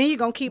saying. And then you're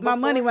going to keep my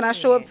money when I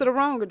show up to the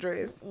wrong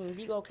address.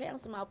 You gonna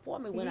cancel my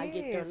appointment when I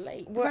get there Yes.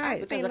 late. Well, Right. I've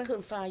Because seen I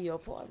couldn't find your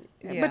appointment.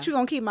 Yeah. But you're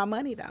going to keep my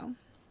money, though.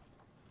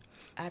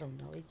 I don't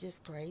know. It's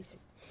just crazy.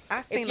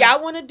 I seen If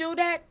y'all want to do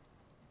that,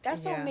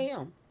 that's Yeah. on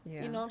them.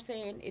 Yeah. You know what I'm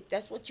saying? If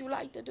that's what you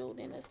like to do,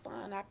 then that's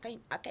fine.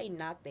 I can't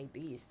knock their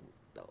business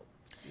though.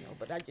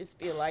 But I just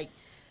feel like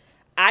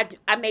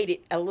I made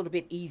it a little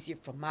bit easier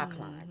for my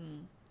clients.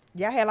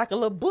 Y'all had like a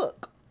little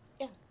book.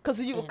 Yeah. Because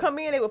you would come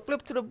in, they would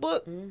flip to the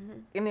book,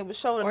 and it would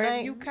show the Or name.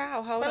 if you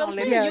call, hold But on, I'm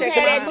let saying me you check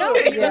had my that book.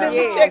 number. You let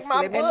me check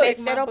my let me book. check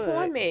Make my that book.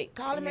 appointment.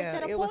 Call and make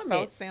that It was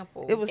appointment. so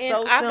simple. It was And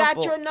so I got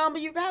simple. your number,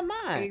 you got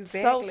mine.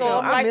 Exactly. So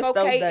I'm I like, miss those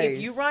okay, days.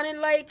 if you running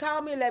late,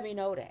 call me and let me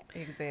know that.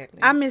 Exactly.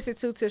 I miss it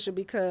too, Tisha,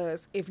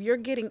 because if you're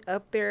getting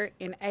up there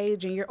in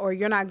age and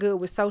you're not good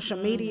with social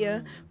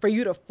media, for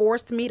you to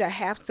force me to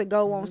have to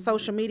go on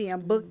social media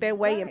and book that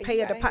way and Right, pay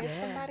you a gotta deposit,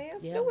 have somebody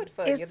else Yeah. do it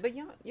for you. The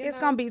young, it's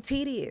gonna be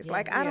tedious.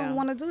 Like I don't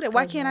want to do that.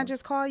 Why can't I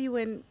just call you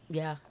and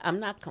Yeah, I'm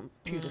not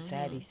computer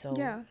savvy, so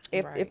yeah?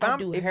 If Right. if I I'm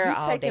do if hair you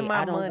all day. taking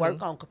my I don't money,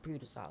 work on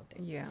computers all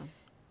day. Yeah.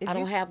 if I you-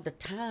 don't have the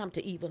time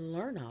to even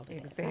learn all that.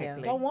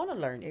 Exactly. I don't want to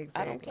learn it.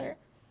 I don't Exactly. care.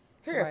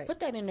 Here, Right. put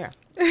that in there.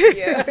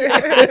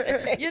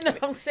 Yeah. You know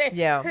what I'm saying?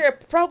 Yeah. Here,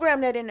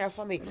 program that in there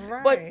for me.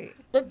 Right.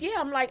 But yeah,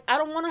 I'm like, I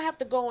don't want to have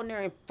to go in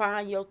there and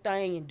find your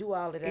thing and do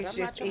all of that. It's I'm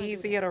not just trying to do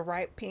easier that. to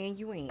write pin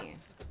you in.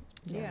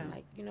 So Yeah. I'm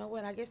like, you know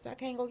what? I guess I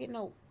can't go get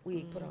no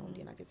wig put on.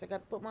 Then I guess I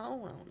got to put my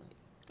own on.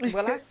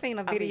 Well, I seen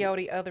a video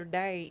the other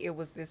day. It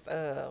was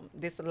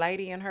this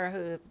lady and her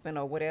husband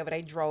or whatever.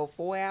 They drove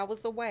 4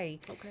 hours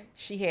away. Okay.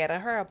 She had a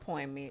hair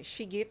appointment.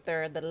 She get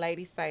there. The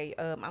lady say,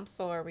 "I'm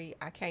sorry,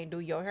 I can't do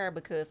your hair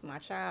because my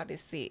child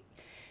is sick."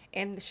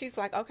 And she's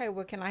like, "Okay,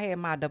 well, can I have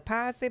my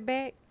deposit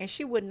back?" And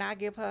she would not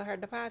give her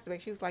deposit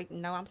back. She was like,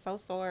 "No, I'm so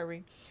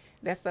sorry.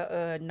 That's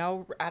a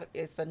no.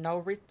 It's a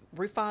no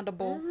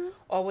refundable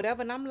or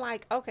whatever." And I'm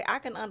like, "Okay, I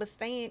can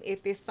understand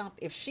if it's something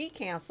if she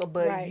canceled,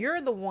 but Right.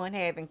 you're the one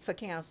having to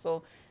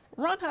cancel.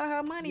 Run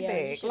her money Yeah,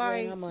 you back. should bring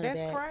Like her money that's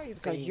back crazy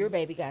because your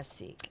baby got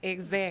sick.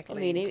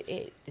 exactly. I mean,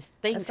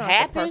 things That's not a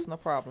happen, personal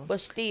problem. but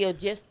still,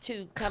 just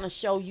to kind of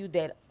show you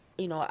that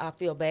I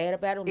feel bad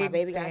about it when my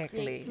baby got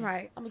Exactly. sick.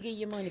 Right. I'm gonna give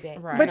you your money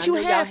back. Right. But I you know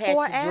y'all had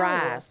 4 to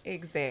drive. hours.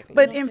 Exactly.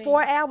 But know what in I'm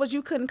 4 saying? hours,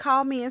 you couldn't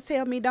call me and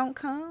tell me don't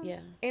come.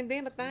 Yeah. And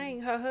then the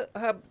thing, her,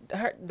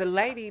 the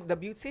lady, the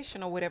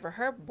beautician or whatever,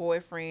 her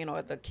boyfriend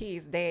or the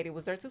kid's daddy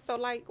was there too. So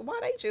like, why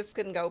they just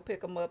couldn't go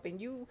pick them up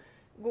and you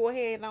go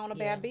ahead on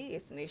Yeah. about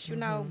business, you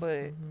know?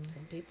 But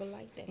Some people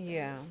like that.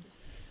 yeah,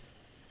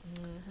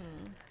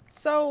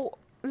 So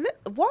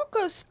walk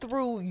us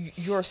through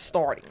your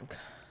starting.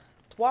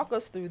 Walk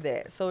us through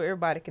that so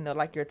everybody can know,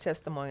 like your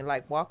testimony.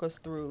 Like walk us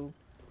through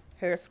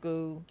hair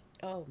school,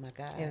 Oh my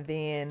God. and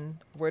then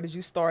where did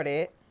you start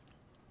at?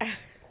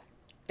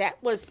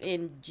 That was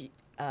in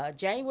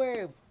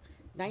January of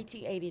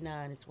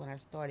 1989 is when I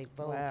started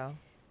Vogue Wow.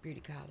 Beauty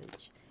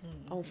College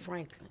on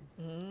Franklin.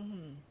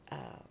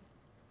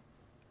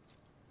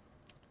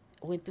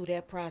 Went through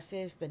that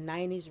process. The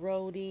 90s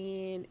rolled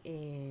in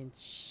and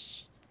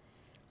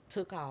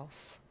took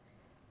off.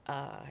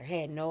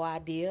 Had no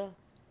idea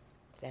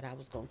that I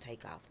was going to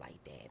take off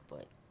like that,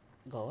 but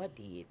God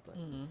did. But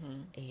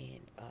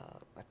and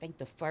I think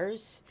the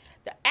first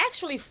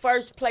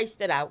place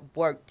that I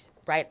worked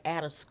right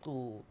out of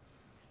school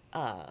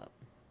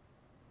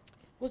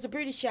was a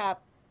beauty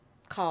shop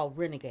called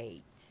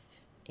Renegades,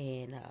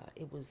 and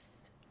it was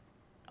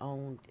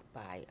owned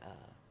by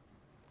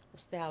a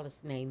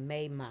stylist named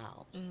May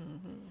Miles.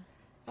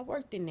 I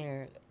worked in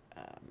there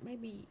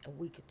maybe a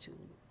week or two.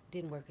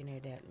 Didn't work in there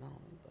that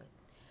long, but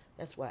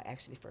that's where I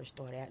actually first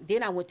started out.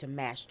 Then I went to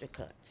Master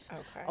Cuts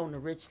Okay. on the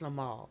Richland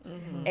Mall.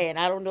 And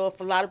I don't know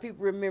if a lot of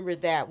people remember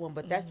that one,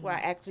 but that's where I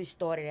actually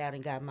started out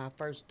and got my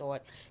first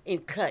start in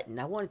cutting.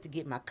 I wanted to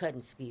get my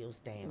cutting skills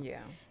down.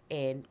 yeah,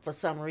 And for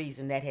some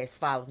reason, that has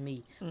followed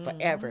me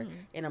forever.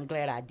 And I'm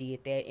glad I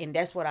did that. And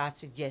that's what I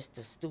suggest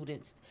to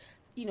students.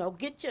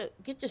 Get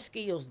your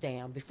skills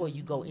down before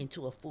you go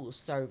into a full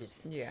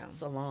service Yeah.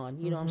 salon.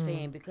 You know what I'm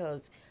saying?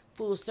 Because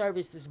full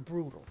service is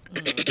brutal.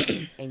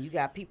 And you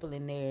got people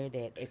in there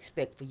that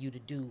expect for you to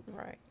do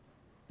right.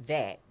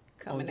 that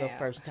Coming on your out.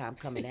 first time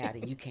coming out,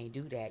 and you can't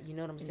do that. You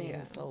know what I'm saying?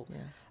 Yeah. So, Yeah.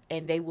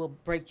 and they will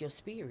break your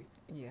spirit.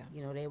 Yeah.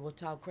 They will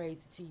talk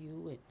crazy to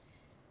you and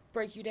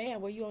break you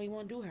down where you don't even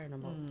want to do her no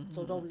more.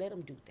 So don't let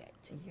them do that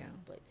to you. Yeah.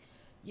 But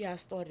yeah, I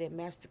started at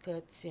Master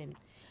Cuts and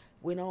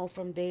went on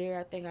from there.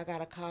 I think I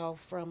got a call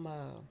from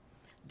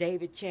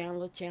David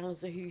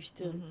Chandler's of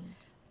Houston.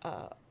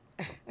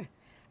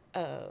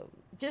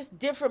 Just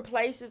different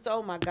places.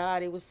 Oh my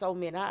God, it was so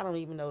many. I don't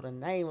even know the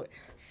name.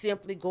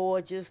 Simply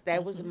Gorgeous,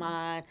 that was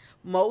mine.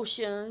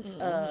 Motions,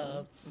 Motion.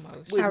 I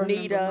with remember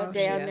Nita Motions.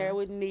 down there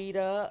with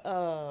Nita.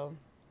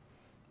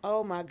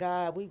 Oh my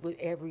God, we were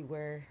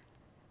everywhere.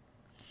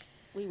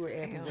 We were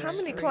everywhere. How many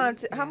Streets,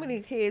 clients? How yeah.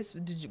 many heads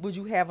would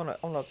you have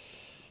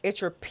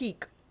at your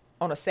peak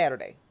on a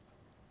Saturday?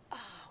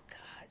 Oh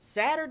God,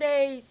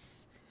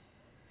 Saturdays.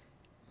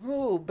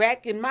 Ooh,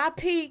 back in my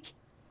peak,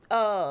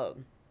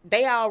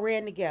 they all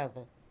ran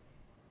together.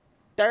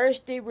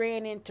 Thursday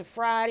ran into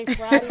Friday,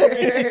 Friday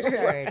ran into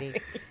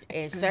Saturday,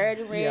 and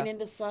Saturday ran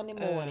into Sunday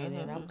morning.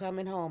 And I'm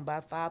coming home by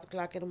 5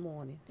 o'clock in the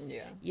morning.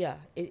 Yeah. Yeah,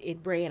 it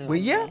ran. Well,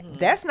 like yeah, that.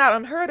 that's not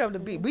unheard of to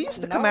be. We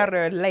used to come No. out of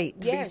there late.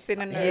 Yes,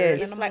 sitting there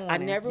Yes. in the like I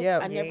morning. never,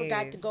 Yep. I never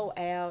got to Yes. go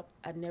out.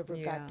 I never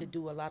Yeah. got to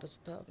do a lot of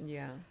stuff.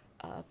 Yeah.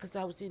 Because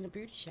I was in the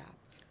beauty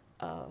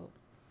shop.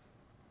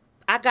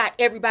 I got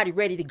everybody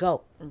ready to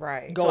go.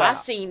 Right. Go So I out.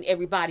 seen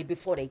everybody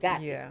before they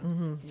got Yeah.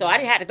 there. So I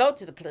didn't have to go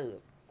to the club.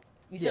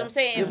 You see Yeah. what I'm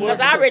saying? Yeah. Because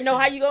I already know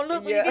how you gonna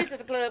look when Yeah. you get to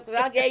the club.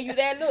 Because I gave you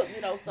that look,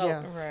 So,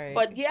 Yeah. Right.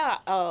 but yeah,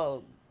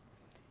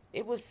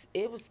 it was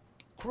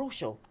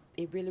crucial.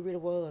 It really, really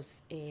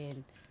was,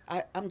 and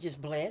I'm just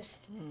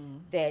blessed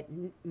that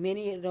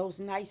many of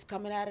those nights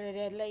coming out of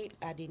that late,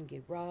 I didn't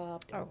get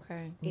robbed or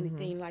Okay.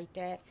 anything like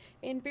that.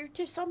 And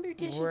some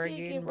beauticians Were did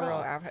getting get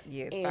robbed. robbed.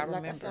 Yes, And I like I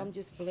remember. said, I'm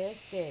just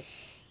blessed that,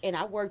 and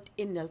I worked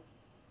in the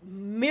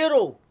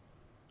middle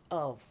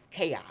of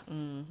chaos.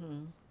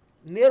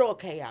 Middle of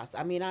chaos.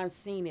 I mean, I've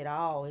seen it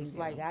all. It's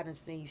like I done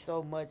seen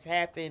so much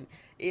happen.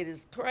 It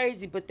is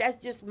crazy, but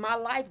that's just my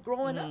life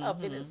growing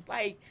up, and it's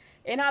like,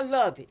 and I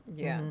love it.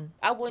 Yeah.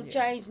 I wouldn't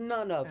change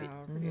none of it.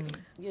 Oh, really?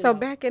 you So know.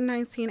 back in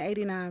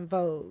 1989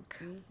 Vogue,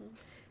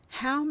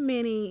 how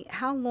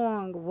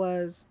long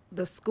was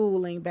the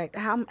schooling back?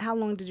 How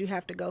long did you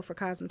have to go for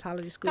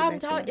cosmetology school back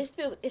Cosmetology,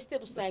 then? it's still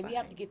the same. You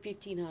have to get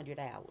 1,500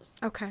 hours.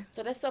 Okay.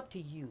 So that's up to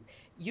you.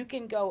 You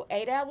can go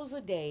 8 hours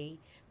a day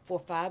for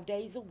 5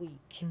 days a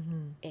week,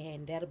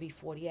 and that'll be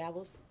 40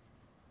 hours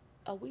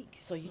a week.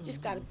 So you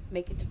just got to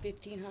make it to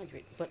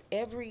 1,500. But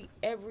every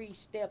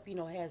step,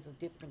 has a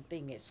different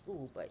thing at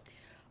school. But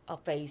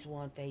phase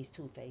 1, phase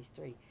 2, phase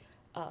 3,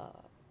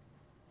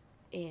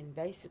 and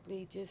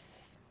basically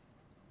just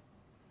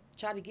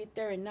try to get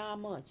there in 9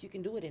 months. You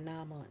can do it in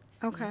 9 months.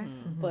 Okay.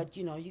 But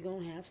you're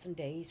gonna have some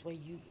days where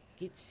you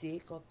get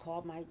sick or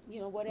car might,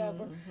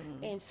 whatever.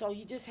 And so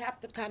you just have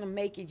to kind of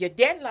make it. Your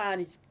deadline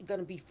is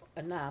gonna be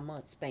a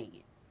 9-month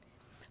span.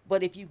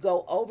 But if you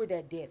go over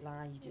that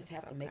deadline, you just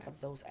have to make up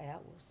those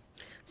hours.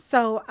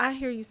 So I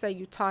hear you say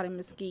you taught in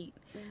Mesquite.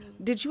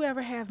 Did you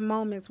ever have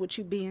moments with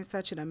you being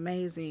such an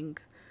amazing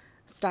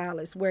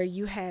stylist where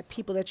you had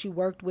people that you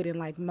worked with in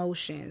like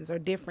Motions or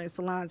different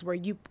salons where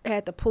you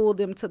had to pull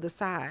them to the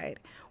side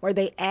or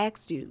they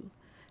asked you,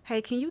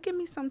 hey, can you give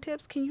me some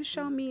tips? Can you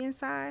show me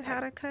inside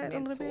how to cut a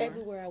little bit?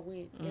 Everywhere I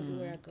went,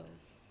 everywhere I go,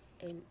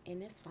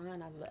 and that's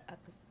fine.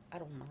 I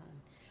don't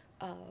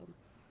mind.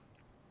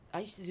 I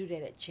used to do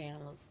that at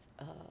Chandler's.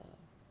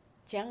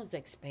 Chandler's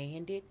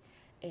expanded,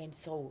 and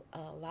so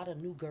a lot of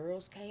new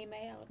girls came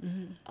out.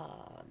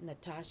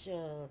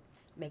 Natasha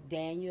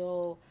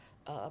McDaniel,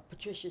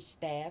 Patricia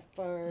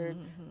Stafford,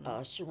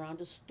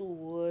 Sharonda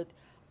Stewart,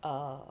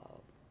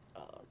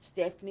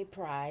 Stephanie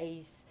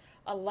Price.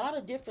 A lot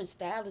of different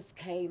stylists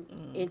came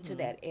into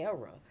that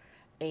era,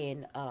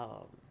 and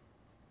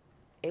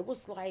it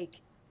was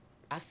like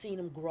I seen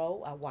them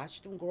grow. I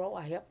watched them grow.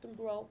 I helped them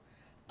grow.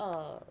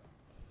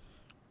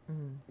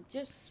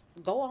 Just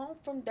go on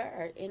from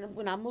there. And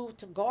when I moved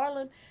to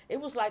Garland, it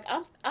was like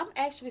I'm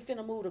actually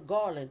finna move to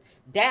Garland,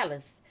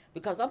 Dallas,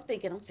 because I'm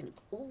finna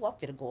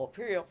go up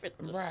here. I'm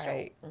finna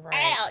Right, show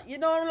right.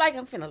 out.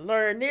 I'm finna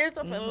learn this.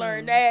 I'm finna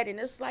learn that, and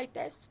it's like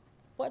that's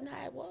wasn't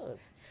how it was.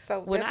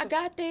 So When that's I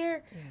got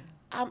there,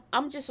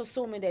 I'm just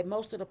assuming that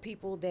most of the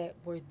people that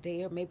were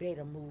there, maybe they'd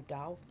have moved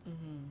off.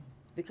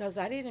 Because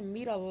I didn't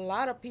meet a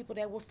lot of people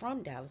that were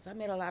from Dallas. I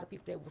met a lot of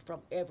people that were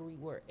from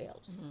everywhere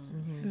else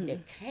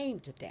that came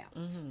to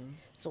Dallas.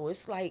 So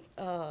it's like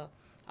I'm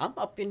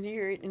up in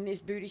here in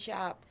this beauty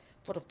shop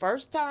for the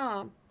first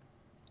time,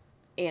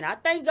 and I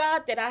thank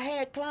God that I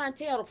had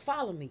clientele to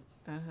follow me.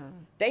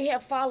 They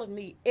have followed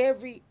me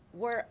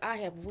everywhere I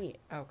have went.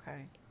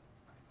 Okay.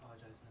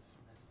 Apologize, Mrs.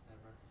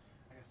 Debra.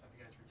 I gotta stop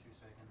you guys for 2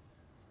 seconds.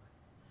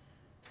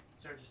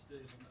 Sorry,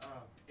 there's an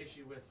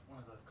issue with one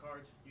of the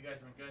cards. You guys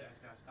have been good. I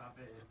just gotta stop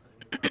it and put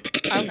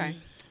a new card. Okay.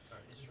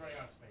 Sorry, it's just running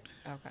out of space.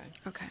 Okay.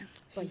 Okay.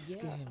 But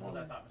Hold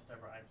that thought, Miss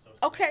Debra. I'm so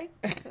sorry.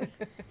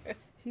 okay.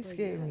 He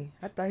scared me.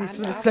 I thought he was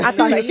know. going to say. I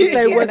thought you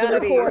said it Yeah, wasn't none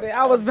of these. recorded.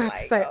 I was about to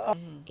Like, say, oh.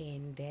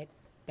 And that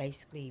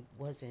basically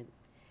wasn't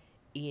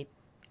it.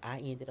 I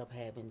ended up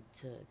having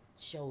to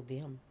show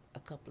them a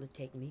couple of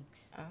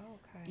techniques. Oh,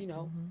 okay.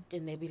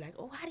 And they'd be like,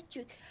 "Oh, how did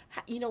you?"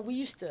 We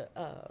used to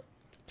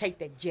take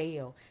that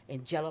gel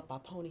and gel up our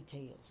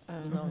ponytails. You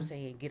know what I'm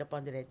saying? Get up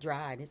under that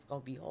dry, and it's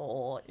gonna be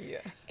hard. Yeah.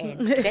 And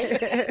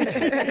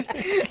they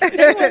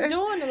weren't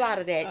doing a lot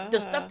of that. The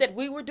stuff that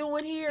we were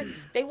doing here,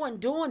 they weren't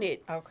doing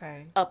it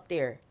Okay. up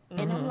there.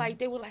 And I'm like,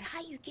 they were like,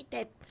 "How you get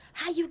that?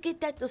 How you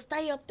get that to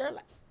stay up there?"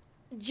 Like,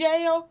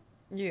 gel.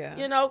 Yeah.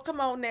 Come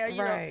on now,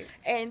 Right.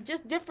 and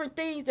just different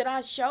things that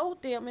I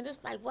showed them, and it's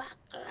like, well,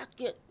 I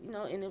get,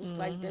 and it was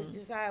like, that's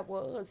just how it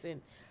was,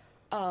 and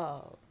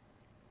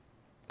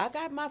I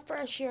got my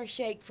fair share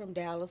shake from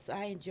Dallas.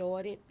 I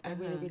enjoyed it. I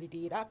really, really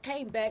did. I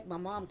came back. My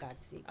mom got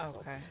sick, so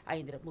Okay. I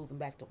ended up moving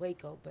back to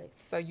Waco, but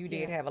So you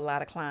did Yeah. have a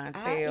lot of I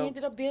clientele.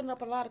 ended up building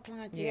up a lot of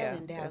clientele Yeah,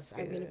 in Dallas.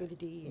 that's I really, good. really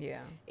did.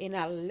 Yeah. And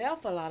I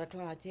left a lot of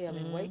clientele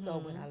in Waco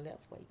when I left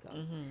Waco.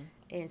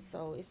 And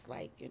so it's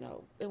like,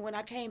 and when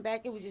I came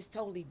back, it was just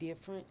totally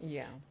different.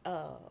 Yeah.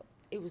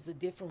 It was a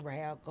different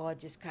route. God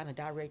just kind of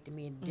directed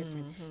me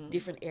in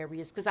different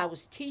areas because I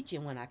was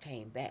teaching when I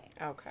came back.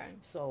 Okay.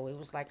 So it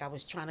was like I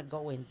was trying to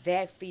go in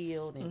that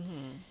field, and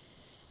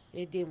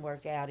it didn't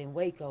work out in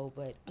Waco,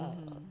 but,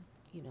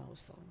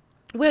 so.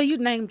 well, you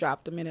name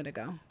dropped a minute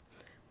ago.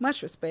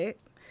 Much respect.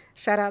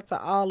 Shout out to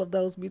all of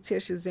those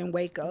beauticians in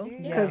Waco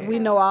because Yeah. we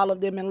know all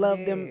of them and love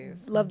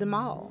Yes. them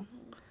all.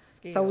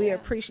 So we Yeah.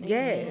 appreciate.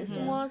 Yes.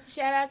 The ones,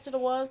 shout out to the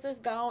ones that's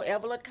gone.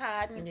 Evelyn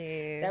Cotton.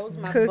 Yes. That was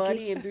my Cookie.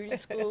 buddy in beauty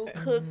school.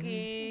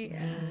 Cookie.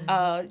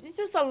 It's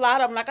just a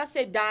lot of them. Like I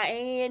said,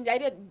 Diane.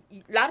 A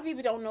lot of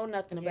people don't know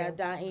nothing about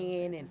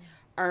Diane and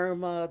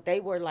Irma. They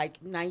were like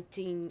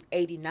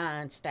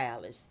 1989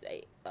 stylists.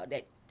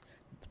 That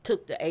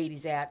took the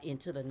 80s out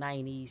into the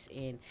 90s,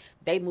 and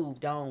they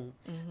moved on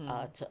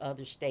to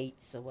other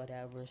states or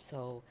whatever.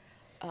 So,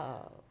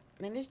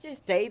 and it's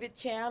just David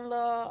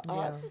Chandler.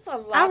 It's just a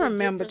lot. I of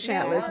remember different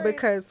Chandler's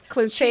stylists. because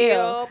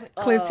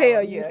Clintel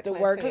Chip, used to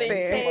work Clintel.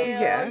 there.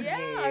 Clintel,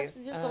 Yeah. it's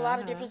just a lot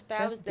of different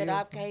stylists that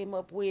I've came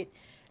up with,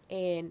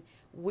 and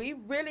we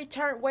really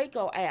turned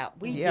Waco out.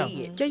 We Yeah.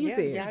 did. Yeah, you Yeah,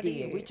 did. y'all We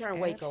did. We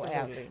turned Waco out.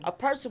 Absolutely. A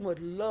person would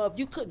love.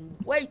 You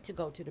couldn't wait to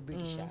go to the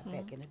beauty shop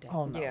back in the day.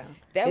 Oh no. Yeah.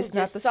 That It's was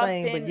not just the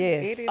same, but something,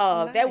 yes. It is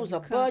That not. was a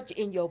You come budget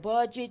in your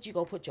budget. You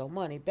gonna put your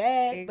money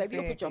back, baby. You put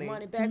your Exactly.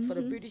 money back for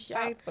the beauty shop,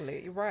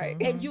 faithfully, right?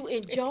 and you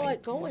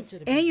enjoyed going to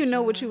the. And beauty you know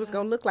shop. what you was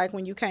gonna look like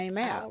when you came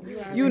out. you You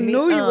already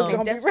knew you was um,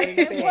 gonna be That's what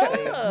ready. it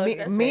was. Me-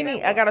 That's what Minnie,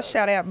 it I gotta was.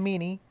 shout out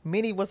Minnie.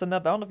 Minnie was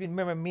another. I don't know if you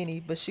remember Minnie,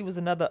 but she was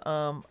another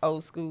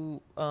old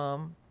school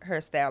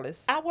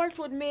hairstylist. I worked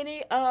with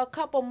Minnie a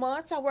couple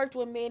months. I worked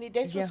with Minnie.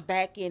 This Yeah. was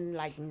back in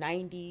like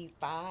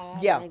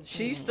 95. Yeah,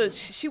 she used to.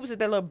 She was at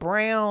that little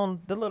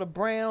brown,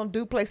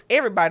 duplex.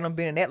 Everybody done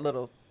been in that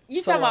little.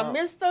 You salon. talking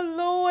about Mr.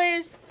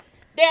 Lewis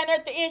down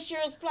at the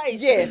insurance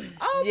place? Yes.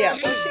 Oh, Yeah.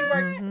 my Where she God.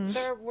 worked,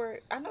 there were,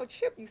 I know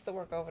Chip used to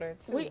work over there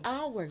too. We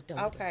all worked over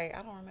there. Okay,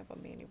 I don't remember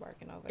Minnie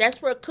working over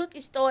That's where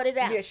Cookie started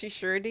out. there. Yeah, she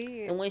sure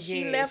did. And when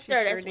she Yeah, left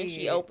there, that's sure when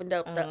she did. opened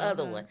up the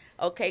other Uh-huh. one.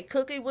 Okay,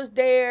 Cookie was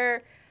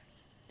there.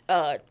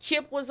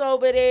 Chip was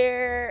over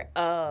there.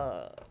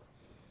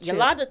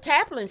 Yolanda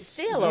Taplin's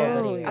still over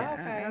Oh, there.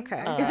 yeah. Okay.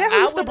 Okay. Is that who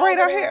I used to went braid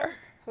over our there. hair?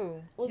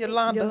 Who?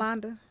 Yolanda.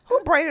 Yolanda. Who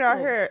braided our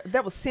hair?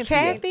 That was Cynthia.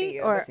 Kathy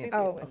or Cynthia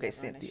oh was okay, running the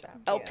Cynthia. shop,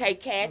 yeah. Okay,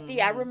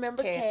 Kathy. I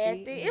remember Kathy,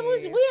 Kathy. It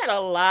was yes. we had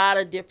a lot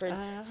of different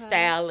Uh-huh.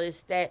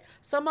 stylists that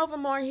some of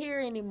them aren't here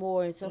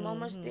anymore and some of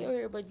them are still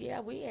here. But yeah,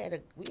 we had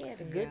a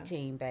good Yeah.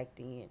 team back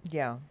then.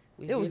 Yeah,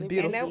 We it was really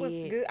beautiful. And that was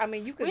did. good. I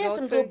mean, you could We had go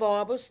some to good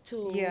barbers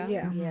too. Yeah.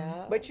 Yeah.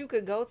 Yeah. But you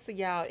could go to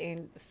y'all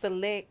and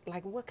select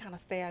like what kind of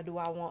style do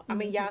I want. I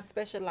mean, y'all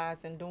specialize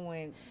in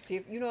doing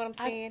you know what I'm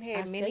saying? I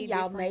Had say many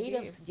y'all different made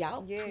us, gifts.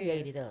 y'all Yes.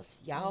 created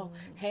us. Y'all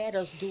had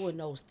us doing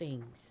those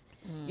things.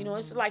 You know,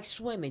 it's like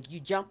swimming.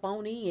 You jump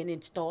on in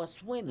and start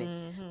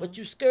swimming. But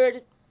you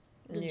scared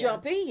to Yeah.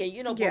 jump in,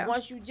 you know, Yeah. but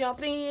once you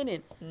jump in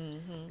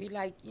and be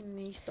like,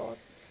 you start,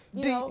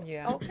 you Do you- know,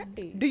 Yeah. okay.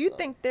 Do you So,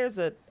 think there's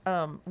a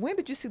when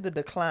did you see the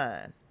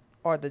decline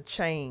or the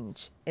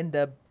change in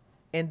the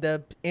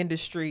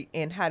industry,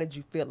 and how did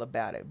you feel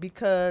about it?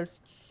 Because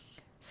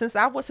since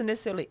I wasn't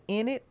necessarily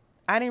in it,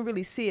 I didn't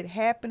really see it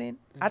happening.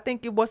 I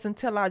think it wasn't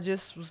until I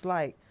just was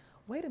like,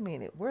 wait a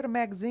minute, where are the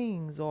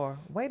magazines? Or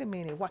wait a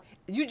minute, why?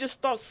 You just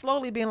start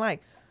slowly being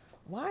like,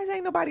 why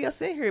ain't nobody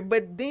else in here?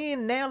 But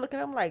then now looking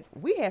at it, I'm like,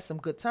 we had some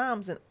good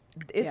times, and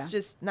it's Yeah.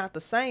 just not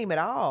the same at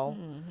all.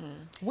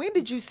 When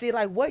did you see,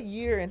 like, what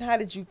year, and how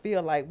did you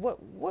feel? Like,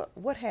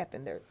 what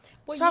happened there?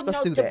 Well, Talk you us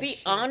know, through to that. be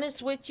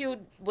honest with you,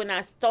 when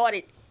I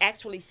started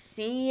actually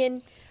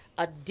seeing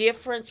a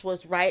difference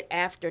was right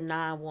after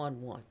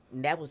 911.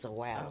 And that was a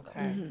while ago.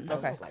 Okay.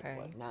 That was Okay. like,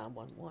 what,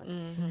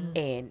 911?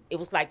 And it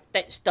was like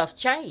that stuff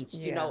changed,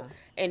 you know.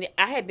 And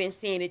I had been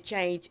seeing it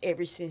change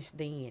ever since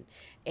then.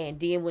 And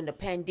then when the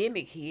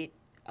pandemic hit,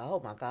 oh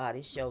my God,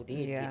 it sure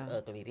did Yeah. get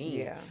ugly then.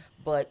 Yeah.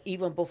 But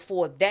even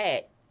before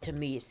that, to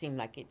me, it seemed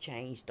like it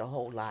changed a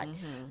whole lot.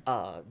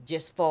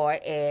 Just far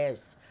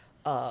as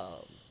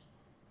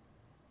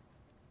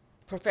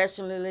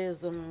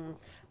professionalism,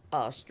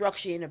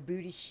 structure in a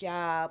beauty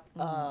shop,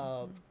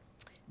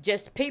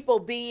 just people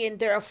being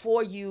there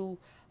for you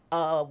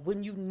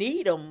when you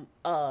need them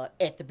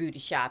at the beauty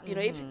shop. You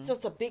know, it's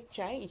just a big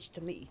change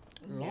to me.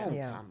 Long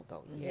Yeah. time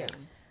ago.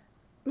 Yes.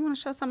 You want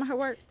to show some of her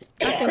work?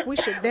 I think we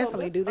should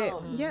definitely do that.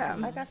 Yeah.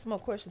 I got some more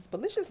questions,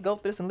 but let's just go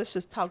through this and let's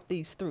just talk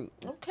these through.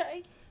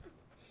 Okay.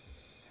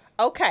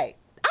 Okay,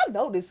 I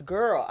know this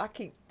girl.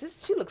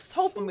 She looks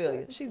so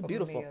familiar. She's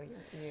beautiful.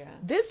 Yeah.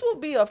 This will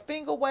be a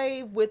finger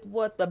wave with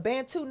what, the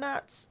Bantu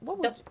knots? What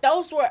would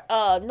Those were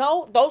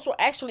those were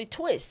actually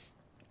twists.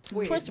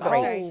 Twist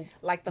braids.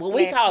 Like the Well, flat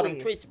we call them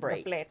twist. twist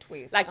braids. The flat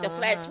twist. Like the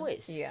flat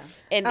twist. Yeah.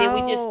 And then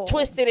we Oh. just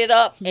twisted it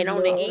up, and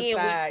on the On the end,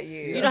 side, we,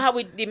 yeah. you know how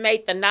we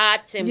made the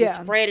knots and Yeah.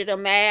 we spreaded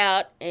them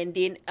out, and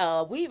then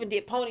we even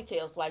did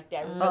ponytails like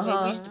that.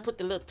 Remember, we used to put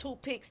the little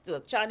toothpicks, the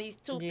Chinese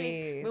toothpicks.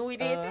 Yes. When we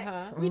did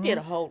that, we did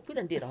a whole. We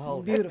done did a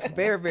whole. Beautiful.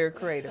 very, very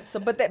creative. So,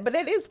 but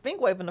that is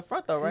finger wave in the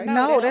front though, right?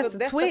 No, that's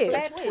the twist.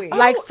 flat twist.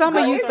 Like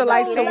Summer used to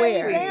like to Lay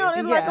wear. down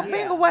and like a Yeah.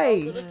 finger To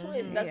wave. the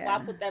twist. That's why I Yeah.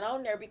 put that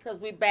on there, because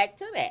we back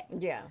to that.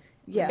 Yeah.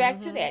 Yeah.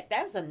 Back to that.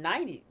 That was a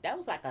 90. That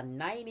was like a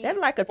 90. That's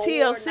like a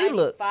TLC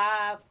look.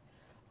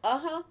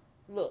 95.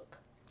 Look.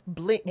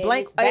 Blank And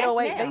it's back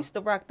 808. now. They used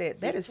to rock that.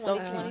 That It's is so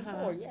cute.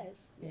 2024. Yes.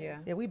 Yeah.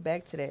 Yeah, we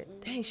back to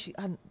that. Dang, she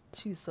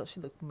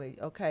looked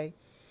familiar. Okay.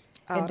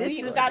 Oh, And this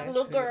We is got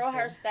little beautiful. girl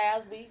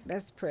hairstyles. We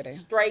That's pretty.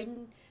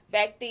 straightened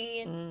back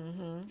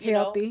then. You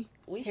Healthy. Know,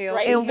 we Healthy.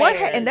 straightened and what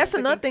hair. and that's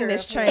Taking another thing care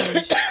that's of hair.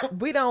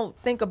 changed. We don't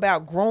think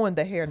about growing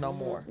the hair no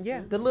more.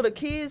 Yeah. The little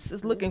kids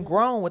is looking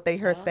grown with their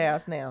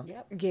hairstyles now.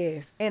 Yep.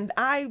 Yes. And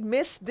I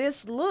miss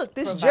this look.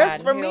 This just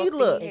Providing for me healthy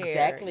look. hair.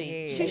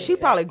 Exactly. Yes. She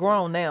probably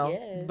grown now,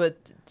 Yes. but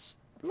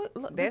look,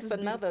 this That's is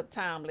another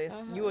timeless.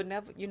 You will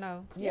never, Yeah.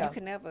 you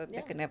can never,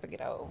 that can never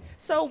get old.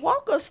 So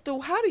walk us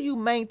through, how do you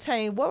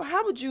maintain,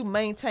 how would you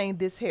maintain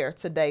this hair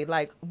today?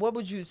 Like, what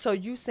would you, so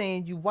you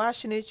saying you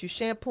washing it, you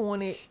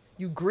shampooing it,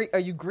 are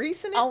you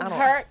greasing it? On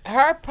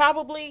her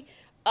probably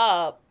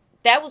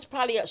that was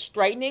probably a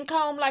straightening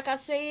comb, like I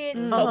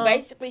said. So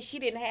basically she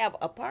didn't have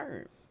a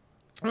perm.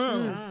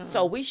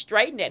 So we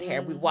straightened that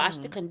hair. We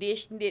washed it,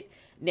 conditioned it.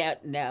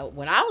 Now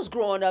when I was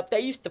growing up, they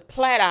used to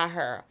plait our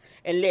hair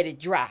and let it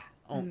dry.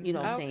 You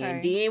know what I'm saying?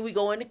 And then we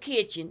go in the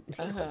kitchen,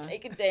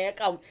 take it down,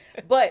 come.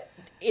 But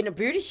in a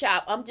beauty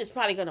shop, I'm just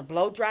probably gonna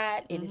blow dry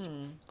it, and it's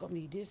gonna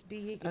be this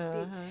big and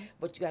thick.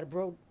 But you gotta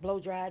blow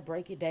dry it,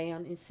 break it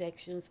down in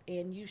sections,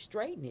 and you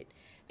straighten it.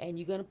 And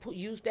you're gonna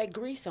use that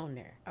grease on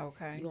there.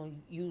 Okay. You're gonna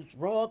use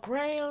raw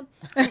crown,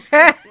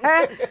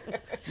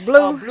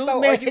 Blue. blue So are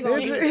magic. you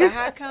gonna use a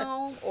hot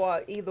comb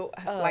or either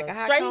like a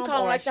hot straightening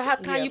comb, or like the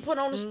hot comb yeah. you put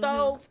on the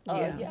stove.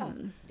 Yeah. Yeah,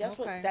 that's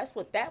Okay.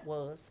 what that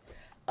was.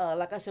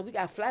 Like I said, we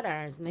got flat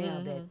irons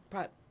now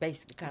that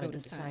basically kind of do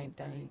the same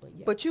thing. But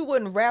yeah. But you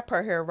wouldn't wrap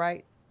her hair,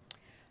 right?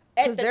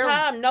 At 'cause the they're-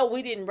 time, no,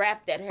 we didn't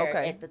wrap that hair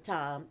Okay. at the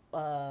time.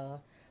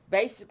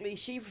 Basically,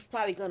 she was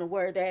probably gonna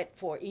wear that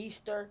for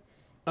Easter,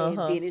 and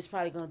then it's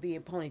probably gonna be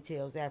in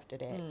ponytails after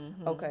that.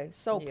 Okay,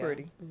 so Yeah.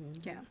 pretty.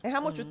 Yeah. And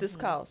how much would this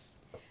cost?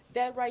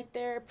 That right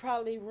there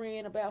probably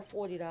ran about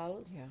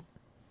 $40. Yeah.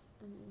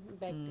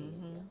 Back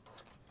then.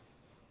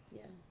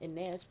 Yeah, and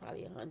now it's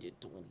probably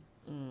 120.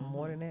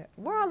 More than that.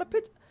 Where all the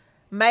pictures?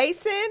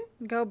 Mason?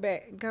 Go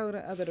back. Go the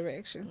other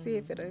direction. See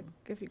if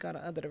if you go the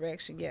other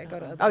direction. Yeah, go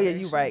the other Oh, yeah, direction.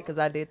 you're right, because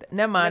I did that.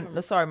 Never mind. No,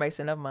 sorry,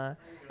 Mason, never mind.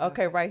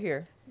 Okay, right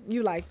here.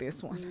 You like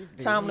this one.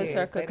 Timeless Yes,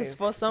 haircut, that because is-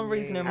 for some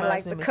reason it yeah. I reminds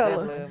like me the of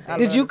color. Miss Evelyn. I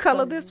Did love you it.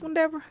 color this one,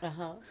 Deborah?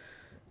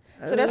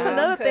 So that's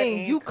another Cut thing.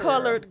 and You curl.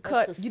 colored,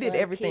 cut. That's a You did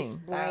sun-kissed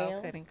everything. Style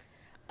brown,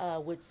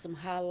 cutting. with some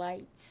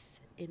highlights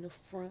in the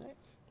front,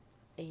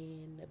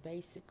 and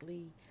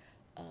basically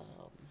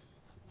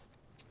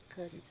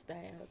cutting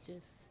style,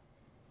 just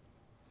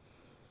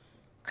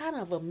kind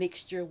of a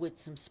mixture with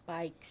some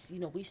spikes. You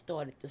know, we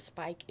started the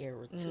spike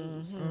era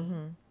too. So.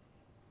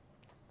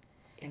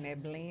 And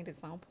that blend is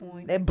on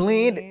point. That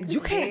blend,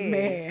 you can't,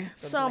 Man.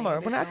 The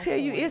Summer, blend when is I on tell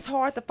you, point. it's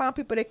hard to find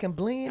people that can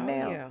blend Oh,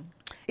 now. yeah.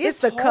 It's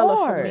the color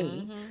for hard.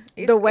 me.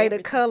 It's The way the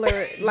everything.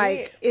 color,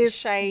 like it's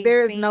shades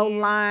there's no in.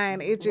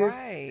 line. It just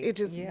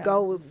Right, yeah.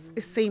 goes.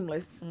 It's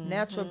seamless.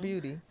 Natural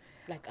beauty.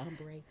 Like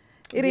ombre.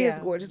 It is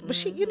Yeah. gorgeous. But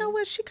she, you know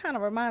what? She kind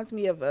of reminds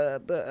me of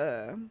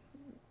the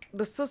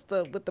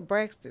sister with the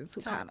Braxtons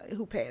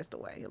who passed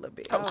away a little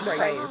bit.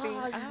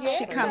 Yeah,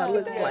 She kind of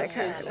looks like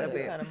her a She little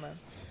bit. kinda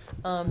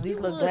these You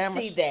little will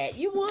glamorous. see that.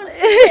 You want to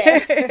see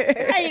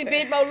that. I ain't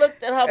been more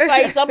looked at her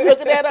face. I'm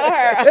looking at her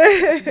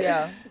hair.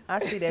 Yeah, I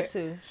see that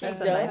too. That's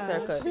a nice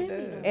haircut.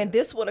 And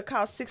this would have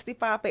cost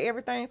 $65 for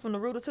everything from the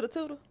rooter to the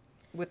tutor.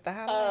 With the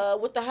highlight.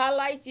 With the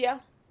highlights, yeah.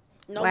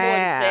 No Wow. more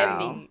than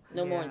 70.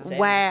 No more than 70.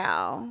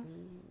 Wow.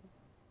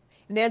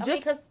 Now I mean,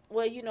 just 'cause,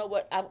 well, you know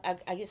what?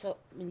 I guess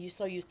when you're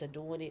so used to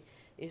doing it,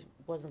 it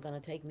wasn't going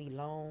to take me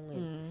long.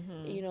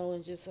 And, you know,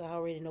 and just I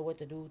already know what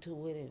to do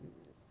to it. And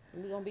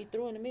we're going to be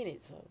through in a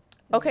minute. So,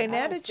 okay. I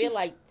Now don't that feel you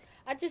like,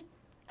 I just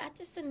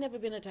have never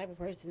been the type of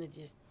person to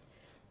just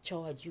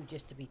charge you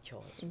just to be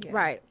charged. Yeah.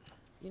 Right.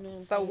 You know what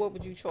I'm So saying? what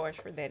would you charge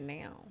for that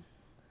now?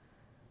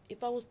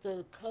 If I was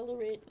to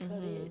color it, cut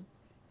it,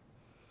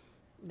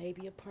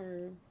 maybe a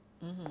perm,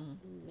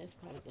 that's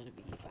probably going to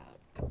be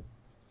about,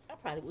 I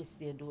probably would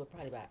still do it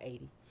probably about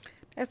 80.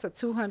 That's a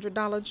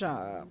 $200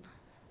 job.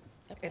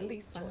 At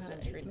least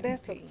 100.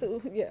 That's a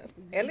two. Yeah.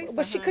 At least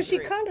But because she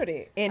 100. colored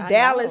it. in I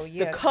Dallas, know,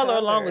 yeah, the color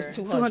alone is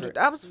color. $200.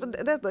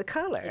 $200. That's the And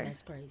color.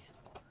 that's crazy.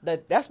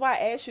 That's why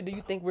I asked you, do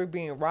you think we're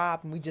being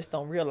robbed and we just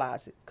don't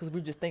realize it? Because we're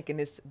just thinking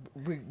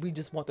we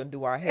just want them to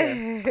do our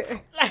hair.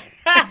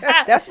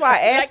 That's why I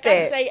asked Like I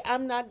that. say,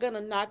 I'm not going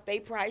to knock their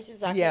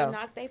prices. I Yeah. can't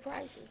knock their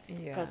prices.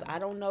 Yeah. Because I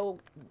don't know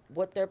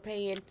what they're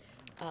paying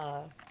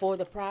for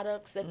the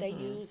products that they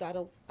use. I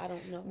don't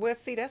know. Well,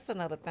 see, that's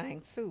another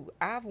thing too.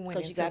 I've went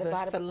Because you into got to the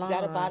buy the, salon. you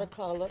gotta buy the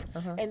color.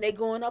 And they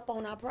going up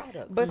on our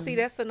products. But see,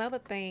 that's another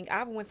thing.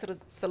 I went to the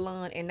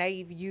salon and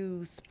they've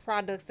used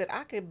products that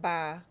I could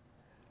buy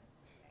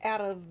out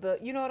of the,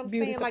 you know what I'm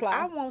Beauty saying? Like, supply.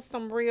 I want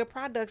some real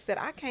products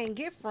that I can't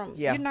get from,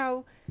 Yeah. you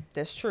know,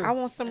 That's true. I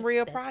want some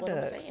real That's what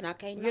products. I'm saying. I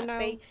can't you knock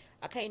know?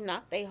 I can't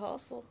knock they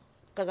hustle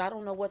because I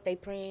don't know what they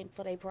paying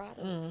for their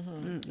products.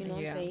 You know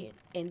what Yeah. I'm saying?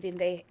 And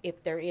then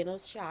if they're in a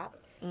shop,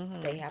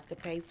 they have to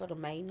pay for the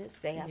maintenance.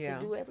 They have Yeah.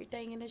 to do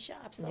everything in the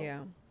shop. So Yeah.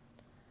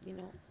 you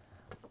know,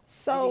 it is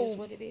So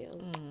what it is.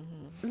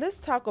 let's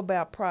talk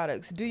about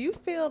products. Do you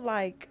feel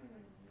like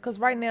Because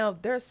right now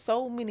there's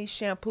so many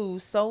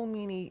shampoos, so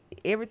many,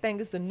 everything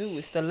is the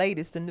newest, the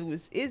latest, the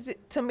newest. Is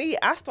it, to me,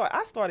 I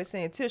started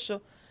saying, Tisha,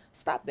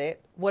 stop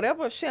that.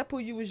 Whatever shampoo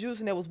you was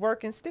using that was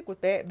working, stick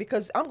with that,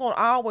 because I'm going to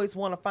always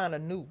want to find a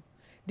new.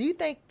 Do you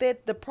think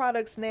that the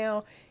products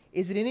now,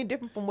 is it any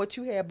different from what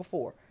you had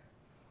before?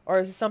 Or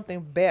is it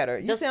something better?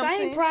 You The see what I'm same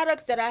saying?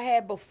 products that I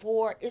had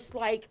before, it's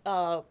like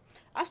I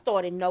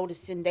started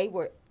noticing they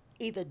were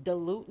either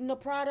diluting the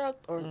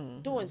product or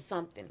doing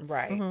something.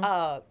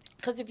 Right.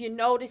 Because if you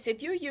notice,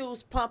 if you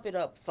use Pump It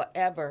Up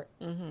Forever,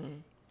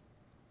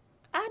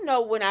 I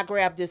know when I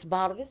grabbed this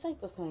bottle, this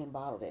ain't the same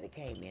bottle that it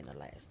came in the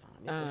last time.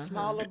 It's a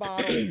smaller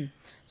bottle,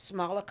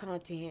 smaller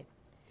content,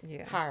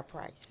 Yeah. higher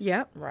price.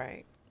 Yep.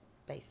 Right.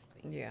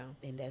 Basically. Yeah.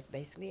 And that's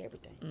basically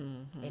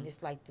everything. And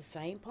it's like the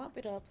same Pump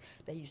It Up.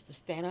 They used to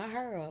stand our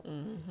hair up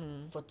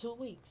for 2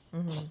 weeks.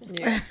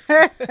 Yeah.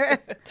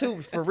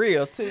 For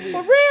real, 2 weeks.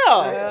 For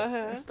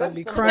real. It's gonna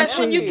be But that's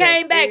when crunchy. you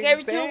came back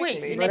every 2 Exactly.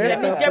 weeks. And But then that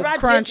stuff Debra, was I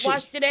crunchy. just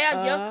washed it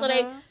out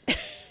yesterday.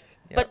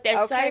 But that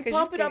Okay, same 'cause you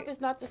Pump It Up can-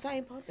 is not the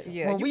same Pump It Up.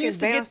 Yeah. When You we can used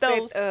to get bounce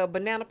those- that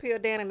banana peel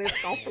down and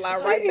it's gonna fly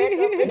right back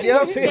up.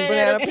 Yep, You banana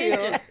stand peel.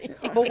 attention.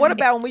 But what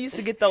about when we used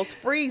to get those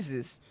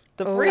freezes?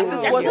 The freezes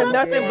that's what wasn't I'm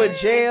nothing but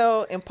saying.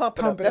 gel and pump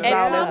it up. Pump it That's up.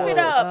 all And it Pump was. It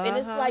Up. And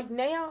it's like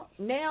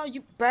now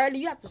you barely,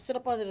 you have to sit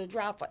up under the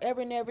dryer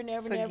forever and ever and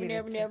ever and ever and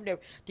ever and ever and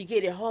ever to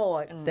get it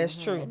hard. That's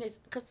true. And it's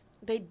because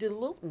they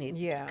diluting it.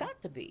 Yeah. It's got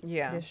to be.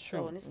 Yeah. That's So,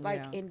 true. and it's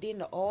like, Yeah. and then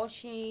the oil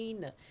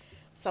sheen,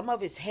 some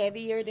of it's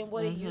heavier than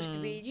what it used to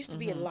be. It used to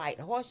be a light.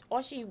 Oil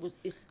sheen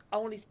it's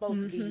only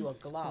supposed to give you a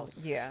gloss.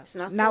 Yeah. It's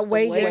not, Not supposed to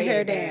weigh your weigh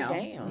hair it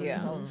down.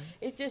 Yeah. So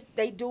it's just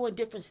they doing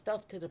different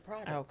stuff to the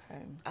products.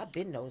 Okay. I've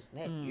been noticing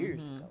that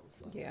years ago.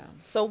 So. Yeah.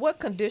 So what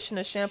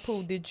conditioner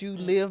shampoo did you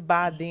live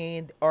by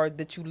then or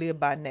that you live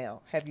by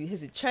now? Has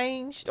it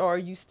changed or are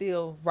you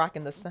still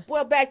rocking the same?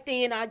 Well, back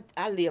then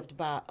I lived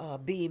by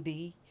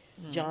B&B,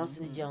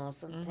 Johnson &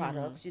 Johnson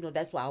products. You know,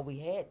 that's why we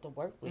had to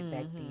work with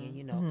back then,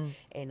 you know.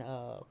 And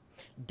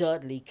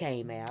Dudley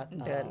came out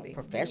Dudley,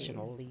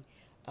 professionally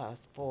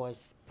as far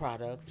as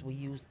products. We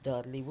used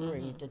Dudley. We were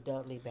into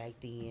Dudley back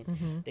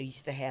then. They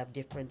used to have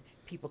different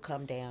people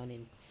come down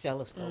and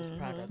sell us those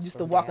products. Used to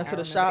from walk there. into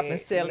the I shop remember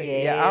and sell it.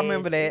 Yes. Yeah, I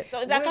remember that. So,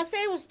 like I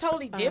said, it was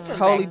totally different.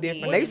 Totally back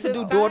different. then. They used to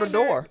do door to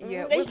door.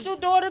 Yeah. They used to do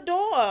door to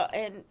door,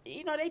 and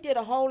you know they did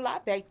a whole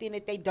lot back then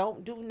that they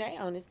don't do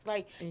now. And it's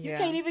like you Yeah.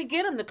 can't even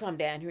get them to come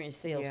down here and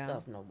sell Yeah.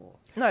 stuff no more.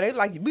 No, they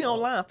like, we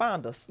online,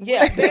 find us.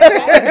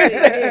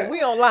 Yeah,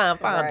 We online,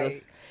 find Right.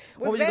 us.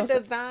 What Was were you that gonna say?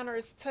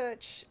 Designer's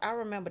Touch? I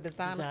remember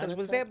Designer's Designer's Touch.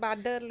 Was Touch? that by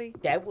Dudley?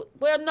 that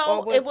well, no,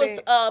 Or was it was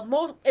it-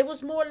 more. It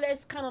was more or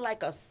less kind of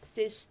like a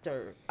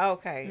sister.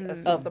 Okay. A Of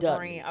sister Dudley.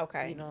 brand.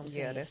 Okay. You know what I'm Yeah,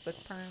 saying? that's a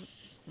prime.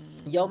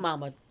 Your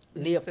mama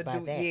lived To by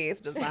do, that. yes,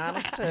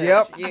 Designer's Touch.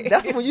 Yep. Yeah.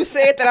 That's when you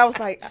said that I was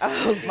like,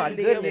 oh my lived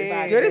goodness.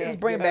 by Girl, this that. is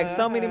bringing back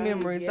so many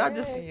memories. I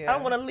just, Yes. I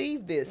want to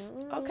leave this.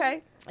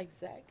 Okay.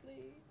 Exactly.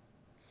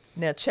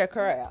 Now check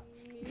her out.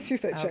 She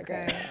said, check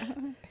her Okay. out.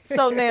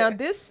 So now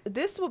this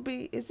would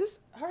be, is this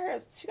her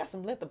hair? She got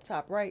some length up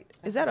top, right?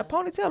 Is that a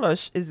ponytail or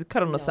is it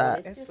cut on the No,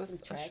 side? it's just It's some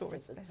a tracks short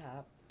at the thing.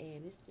 top,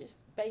 and it's just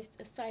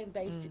the same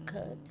basic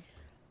cut.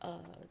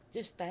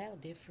 Just style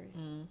different.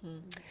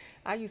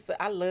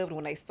 I loved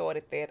when they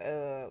started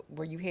that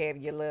where you have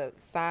your little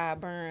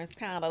sideburns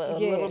kind of a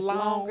Yes, little long.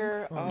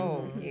 longer.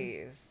 Oh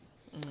yes.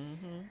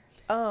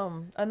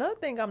 Another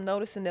thing I'm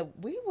noticing that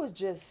we was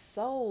just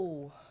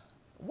so,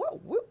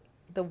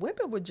 the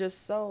women were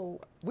just so,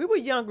 we were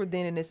younger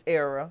then in this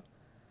era,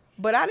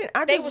 but I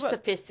They just were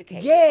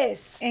sophisticated.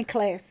 Yes. And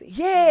classy.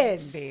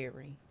 Yes.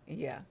 Very.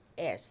 Yeah.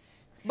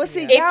 Yes. But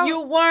see, If y'all-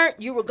 you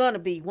weren't, you were gonna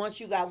be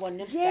once you got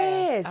one of them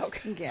yes. styles.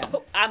 Okay. Yeah.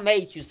 I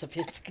made you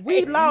sophisticated.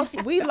 We lost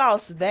that. We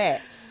lost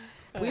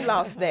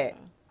that.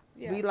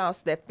 Yeah. We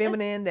lost that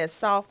feminine, that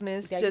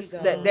softness, There you just go.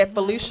 that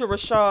Felicia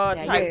Rashad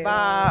There type you go.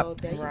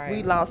 vibe. There you Right.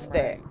 We go. lost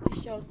that.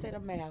 You sure said a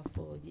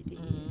mouthful. You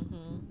did.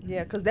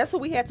 Yeah, because that's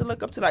what we had to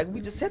look up to. Like, we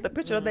just had the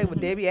picture of day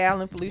with Debbie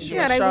Allen, Felicia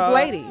Yeah, Rashad, they was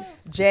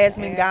ladies.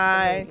 Jasmine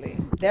Guy.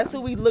 Absolutely. That's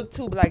who we look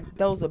to. Like,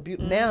 those are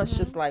beautiful. Now it's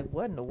just like,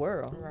 what in the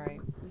world? Right.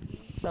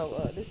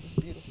 So this is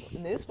beautiful.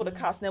 And this for the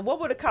cost. Now, what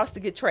would it cost to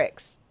get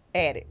tracks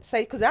added?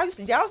 Say, because y'all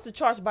used to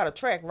charge by the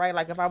track, right?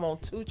 Like if I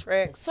want 2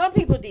 tracks. Some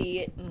people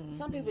did.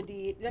 Some people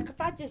did. Like if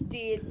I just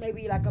did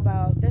maybe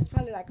that's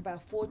probably like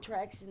about 4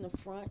 tracks in the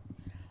front.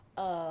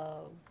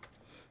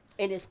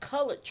 And it's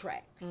colored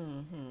tracks.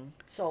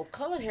 So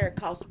colored hair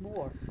costs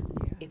more.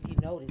 If you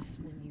notice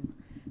when you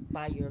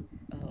buy your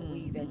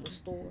weave at the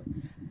store,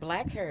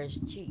 black hair is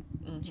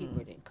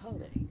cheaper than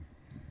colored hair.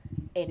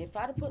 And if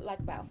I'd have put like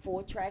about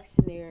 4 tracks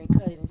in there and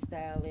cut it and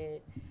style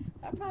it,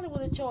 I probably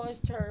would have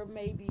charged her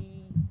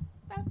maybe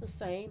about the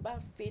same,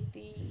 about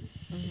 50.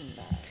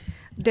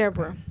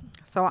 Deborah,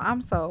 so I'm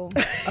so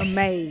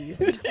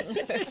amazed.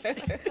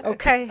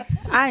 Okay?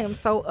 I am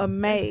so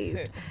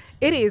amazed.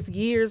 It is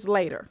years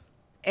later.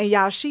 And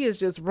y'all, she is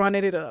just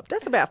running it up.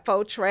 That's about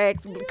 4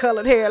 tracks,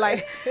 colored hair,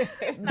 like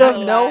not a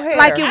lot. hair.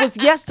 like it was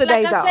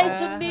yesterday Like though. I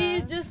say, to me,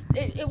 it's just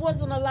it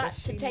wasn't a lot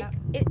to take.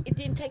 It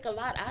didn't take a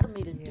lot out of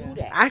me to do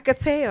that. I could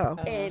tell.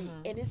 And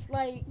it's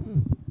like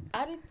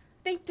I didn't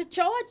think to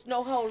charge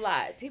no whole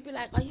lot. People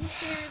like, are you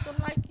serious? I'm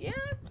like, yeah,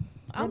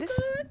 I'm good.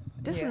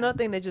 This is another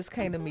thing that just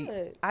came to me.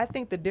 Good. I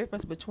think the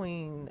difference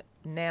between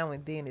now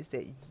and then is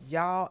that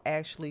y'all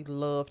actually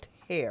loved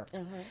hair.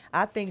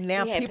 I think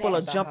now We had people are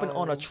passed the jumping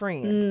on a whole-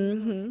 trend,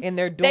 Mm-hmm. and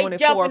they're doing it for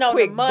jumping a on the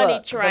quick money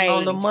buck. train.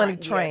 On the money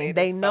Yeah, train, that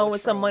they is know so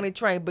it's a true. money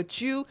train.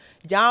 But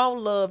y'all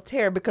loved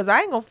hair because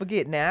I ain't gonna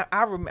forget now.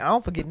 I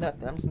don't forget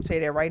nothing. I'm just gonna tell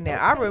you that right now.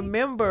 I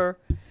remember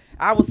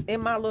I was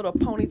in my little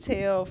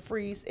ponytail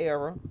freeze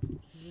era,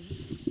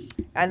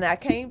 and I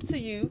came to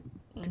you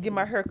to get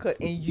my hair cut,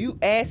 and you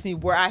asked me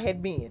where I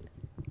had been.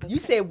 You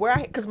said where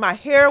because my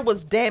hair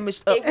was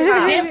damaged up It was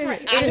top.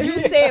 different. And you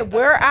said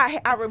where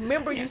I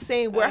remember you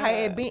saying where I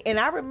had been, and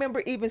I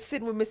remember even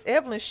sitting with Miss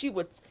Evelyn. She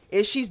would,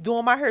 if she's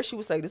doing my hair, she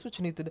would say, "This is what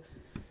you need to do."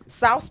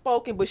 Soft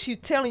spoken, but she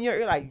telling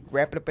you like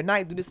wrap it up at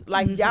night, do this.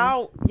 Like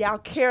y'all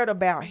cared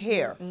about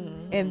hair,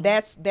 and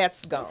that's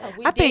gone.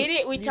 We I did think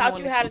it. We taught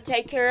you how to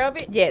take care of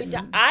it. Yes.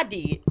 I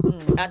did.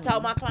 I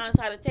taught my clients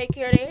how to take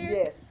care of their hair.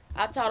 Yes.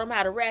 I taught them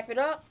how to wrap it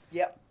up.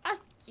 Yep. I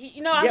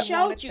Yep.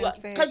 showed you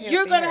Wanted them because to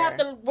you're have gonna the have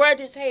to wear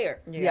this hair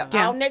Yeah.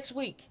 all next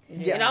week,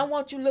 Yeah. and I don't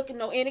want you looking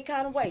no any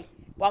kind of way,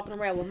 walking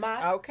around with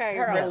my Okay,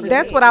 hair really. on your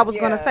That's head. what I was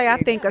gonna Yeah, say. I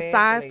think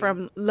aside exactly.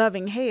 from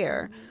loving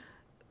hair,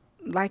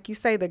 like you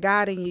say, the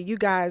God in you,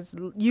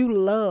 you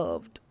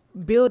loved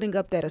building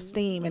up that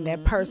esteem and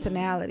that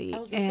personality. I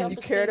was a And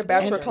self-esteem cared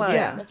about your builder. client.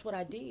 Yeah. That's what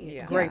I did.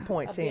 Yeah. Great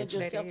point, I build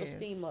Tim. your That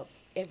self-esteem up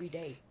every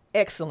day.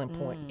 Excellent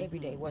point. Every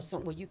day. Where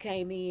you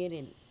came in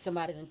and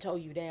somebody done tore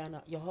you down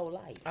your whole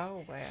life.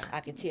 Oh wow. I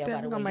can tell by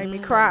that's the gonna way make you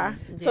me cry.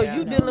 So Yeah.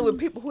 you dealing with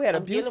people who had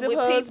I'm abusive dealing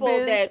with people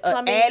husbands, that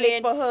come addict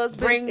in, for husbands,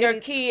 bring their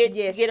and- kids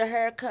yes. to get a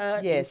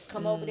haircut, Yes. and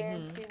come over there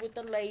and sit with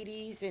the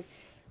ladies and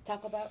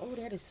talk about, oh,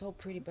 that is so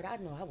pretty, but I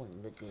know I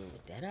wouldn't look good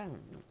with that. I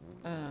don't.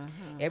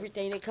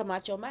 Everything that come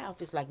out your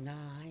mouth is like, nah,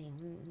 I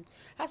ain't.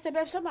 I said,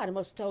 babe, somebody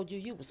must have told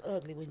you was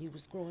ugly when you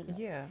was growing up.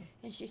 Yeah.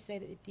 And she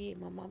said it did.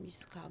 My mom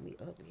used to call me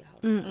ugly all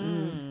the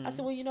time. I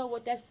said, well, you know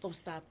what? That's going to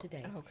stop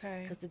today. Okay.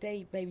 Because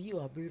today, baby, you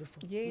are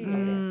beautiful. Yeah. You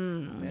know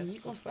that. That's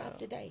You're going to stop what's up.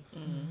 today.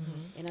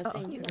 And I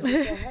said, you're going to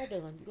get your hair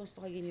done. You're going to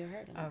start getting your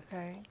hair done.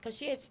 Okay. Because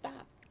she had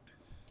stopped.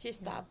 She had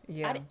stopped.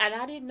 Yeah. And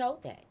I didn't know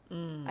that.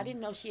 I didn't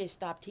know she had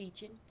stopped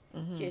teaching.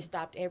 She had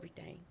stopped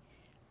everything.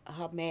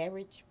 Her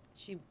marriage,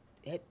 she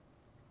had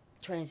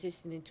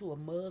transitioned into a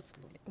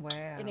Muslim. Wow.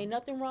 And ain't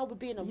nothing wrong with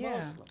being a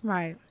Yeah. Muslim.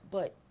 Right.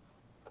 But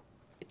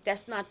if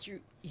that's not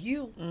you,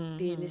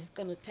 then it's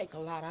gonna take a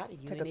lot out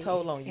of you. Take And a it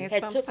toll on you. And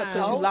Had took a sometimes-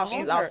 toll. She lost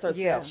on herself.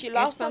 Yeah. She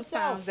lost and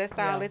sometimes herself. that's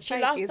all it She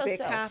takes lost is that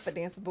herself.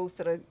 confidence boost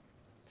to make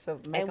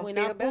And them when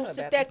feel I better boosted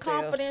about that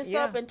themselves. confidence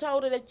Yeah. up and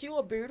told her that you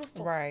are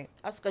beautiful, Right.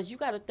 that's because you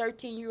got a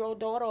 13-year-old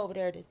daughter over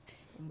there that's,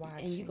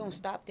 and you're gonna Watching.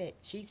 stop that.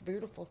 She's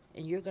beautiful,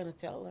 and you're gonna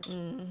tell her.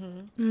 Mm-hmm.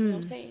 You know what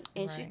I'm saying?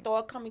 And she Right.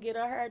 started coming get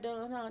her hair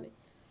done, honey,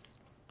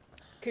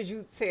 Could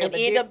you tell and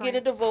the end up getting a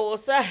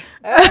difference? divorce. Look,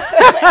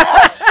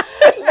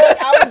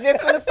 I was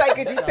just gonna say,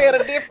 could you tell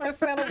the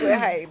difference in them? But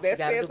hey, She that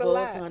got a says a divorce,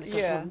 lot. honey. 'cause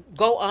Yeah. when-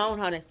 Go on,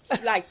 honey.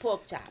 She like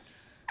pork chops.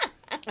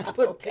 I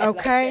put it to you like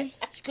Okay.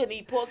 that. She couldn't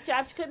eat pork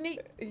chops. She couldn't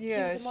eat.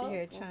 Yeah, was a she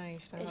had Muslim.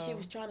 changed. And she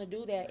was trying to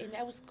do that, and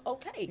that was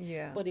okay.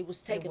 Yeah. But it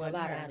was taking a wasn't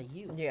lot her. out of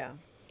you. Yeah.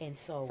 And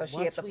so, So she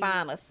once had to we-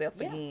 find herself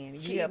yeah, again.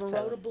 She You have even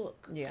to- wrote a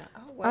book. Yeah. Oh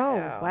Oh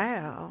wow.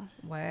 wow.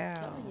 Wow.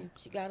 Telling you,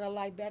 she got her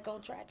life back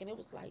on track, and it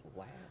was like,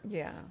 wow.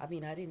 Yeah. I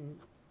mean, I didn't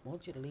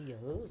want you to leave your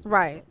husband,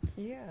 Right.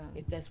 Yeah.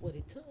 if that's what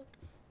it took,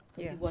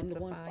 because Yeah, he wasn't the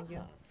to one find for you.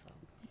 her. So.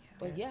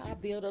 But yeah, I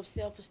build up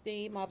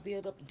self-esteem. I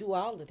build up, do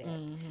all of that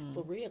Mm-hmm.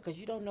 for real, because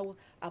you don't know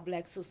our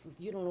black sisters.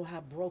 You don't know how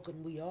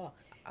broken we are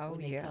Oh,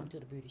 when they yeah. come to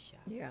the beauty shop.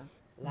 Yeah.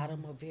 A lot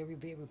of them are very,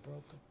 very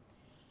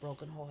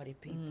broken-hearted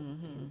people,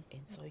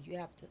 and so you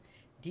have to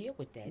deal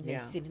with that. Yeah.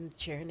 They sit in the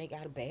chair and they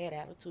got a bad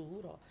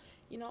attitude, or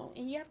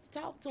and you have to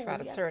talk to Try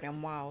them. to tear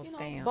them walls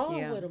down. Bond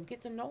Yeah. with them,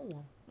 get to know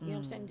them. You know what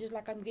I'm saying? Just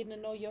like I'm getting to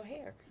know your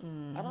hair.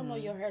 I don't know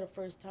your hair the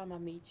first time I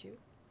meet you.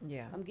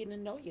 Yeah. I'm getting to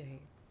know your hair.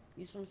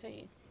 You see what I'm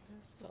saying?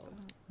 So,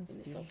 and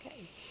it's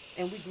okay.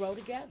 And we grow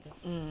together.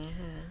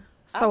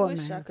 So I wish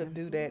amazing. I could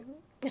do that.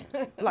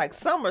 Like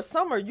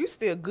summer, you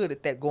still good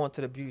at that, going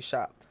to the beauty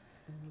shop.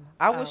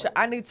 I wish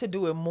I need to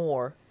do it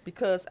more,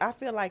 because I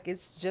feel like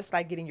it's just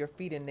like getting your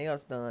feet and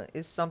nails done.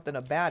 It's something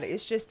about it.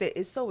 It's just that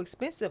it's so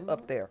expensive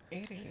up there.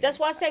 It is. That's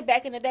why I say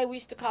back in the day we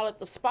used to call it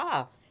the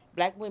spa.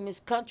 Black Women's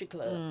Country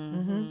Club.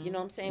 You know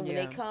what I'm saying? When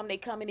Yeah. they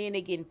coming in,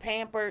 they getting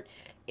pampered,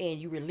 and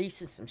you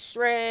releasing some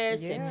stress.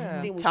 Yeah.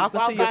 And then when Talking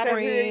you walk to your out of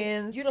here,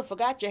 friends. you done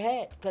forgot your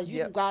hat, because you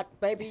Yep. got,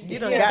 baby. You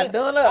done got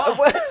done up.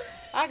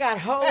 I got a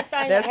whole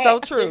thing That's of so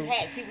hats, true. just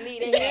hat. People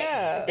leave their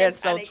hats. That's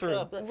how so they true.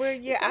 club. But Well,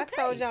 yeah, it's I okay.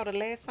 told y'all the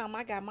last time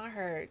I got my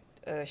hair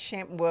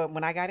shampoo. Well,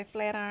 when I got it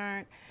flat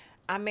iron,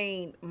 I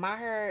mean, my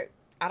hair,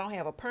 I don't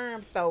have a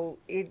perm, so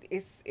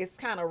it's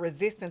kind of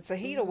resistant to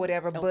heat or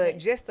whatever. Okay. But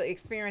just the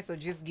experience of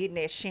just getting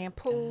that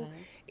shampoo,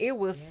 it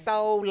was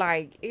so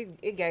like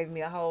it gave me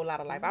a whole lot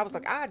of life. I was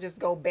like, I'll just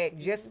go back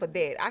just for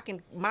that. I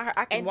can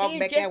And walk then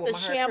back just there with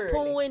the my hair curly.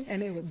 shampooing,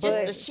 And it was just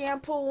good. the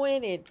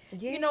shampooing, and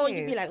you know,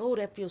 you'd be like, oh,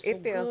 that feels so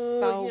It feels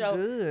good. so you know,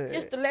 good.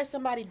 just to let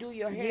somebody do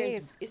your hair,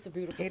 Yes, it's a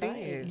beautiful it thing.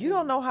 is. You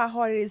don't know how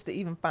hard it is to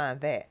even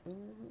find that.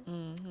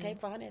 Can't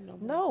find that no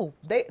more. No,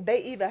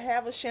 they either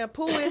have a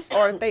shampooist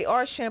or if they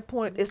are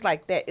shampooing, it's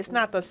like that. It's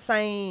not the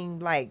same.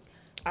 Like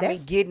I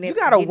mean, getting it. you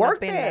gotta getting work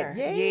up in that.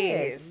 there.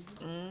 Yes.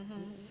 Mm-hmm.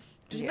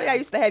 You know, y'all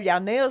used to have y'all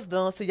nails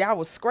done, so y'all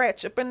would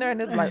scratch up in there,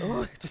 and it's like,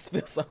 oh, it just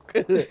feels so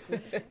good.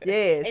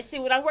 Yes. And see,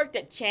 when I worked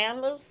at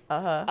Chandler's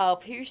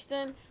of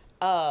Houston,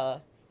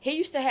 he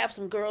used to have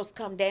some girls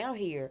come down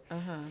here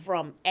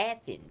from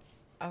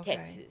Athens,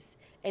 Texas.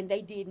 And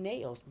they did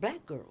nails,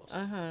 black girls.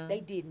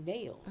 They did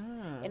nails.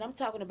 And I'm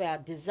talking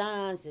about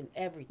designs and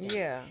everything.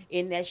 Yeah.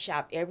 In that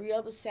shop, every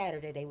other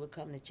Saturday, they would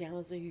come to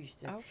Chandler's of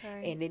Houston.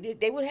 Okay. And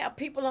they would have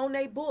people on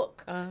their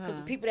book. Because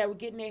the people that were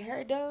getting their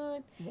hair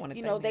done, Wanted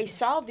you their know, they nails.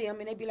 saw them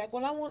and they'd be like,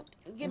 well, I want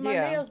to get my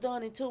Yeah. nails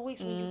done in 2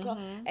 weeks when you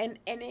come. And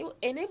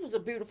it was a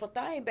beautiful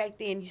thing back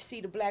then. You see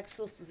the black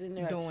sisters in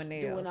there Doing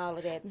nails. doing all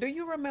of that. Do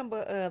you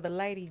remember the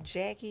lady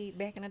Jackie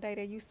back in the day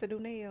that used to do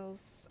nails?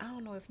 I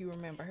don't know if you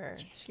remember her.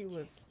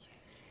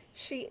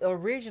 She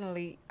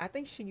originally, I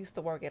think she used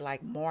to work at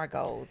like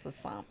Margot's or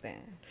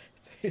something.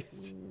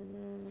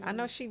 I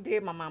know she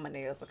did my mama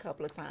nails a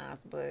couple of times,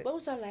 but What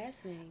was her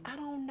last name? I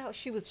don't know.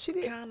 She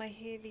did- kind of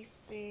heavy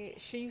set.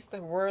 She used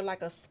to wear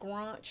like a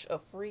scrunch, a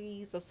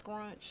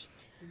scrunch.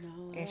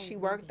 No. And she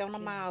worked on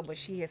them all, but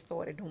she had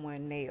started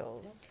doing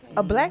nails.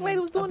 A black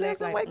lady was doing black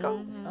nails in lady,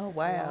 Waco. Oh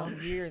wow.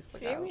 Years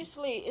ago.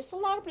 Seriously, it's a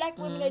lot of black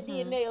women that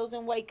did nails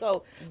in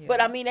Waco.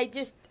 But I mean, I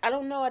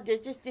don't know, they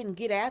just didn't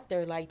get out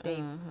there like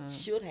they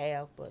should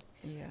have. But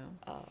Yeah.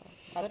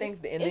 I think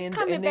it's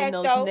coming back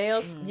those though.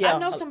 nails. I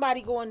know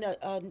somebody going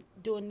to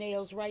doing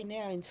nails right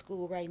now in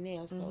school right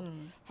now. So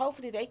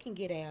hopefully they can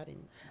get out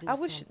and do I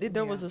wish something.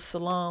 there was a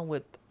salon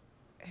with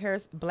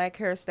black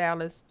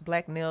hairstylists,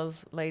 black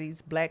nails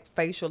ladies, black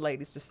facial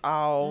ladies, just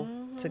all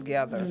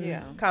together.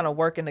 Yeah. Kind of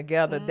working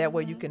together. That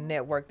way you can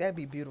network. That'd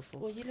be beautiful.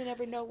 Well, you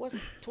never know what's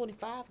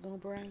 25 gonna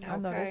bring. I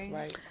know that's Okay.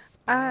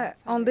 right.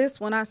 On this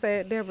one, I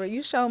said, Deborah,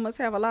 you sure must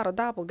have a lot of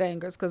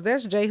doppelgangers, because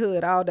that's J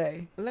Hood all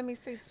day. Let me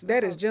see.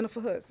 That is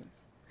Jennifer Hudson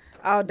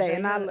all day.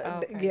 And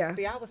Okay. yeah.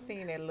 See, I was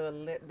seeing that little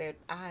lip, that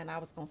eye, and I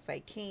was gonna say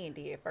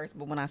Candy at first,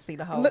 but when I see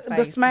the whole Look, face,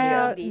 the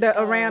smile, yeah.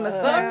 around the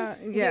smile.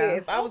 Yeah.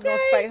 Yes, I was gonna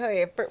say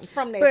her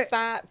from that But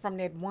side, from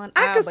that one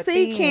I eye. could but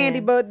see then, Candy,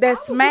 but that I was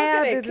smile.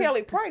 looking at that is-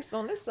 Kelly Price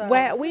on this side.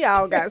 Well, we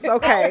all got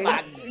okay.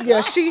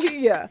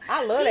 Yeah,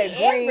 I love that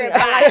green.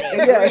 Everybody.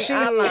 Yeah, Green she-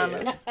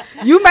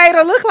 eyeliners. You made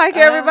her look like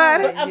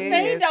everybody. I'm Yes,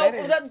 saying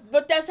that though,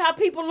 but that's how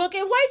people look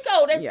in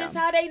Waco. That's Yeah. just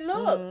how they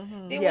look.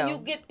 Then Yeah. when you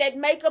get that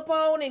makeup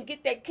on and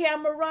get that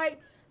camera right,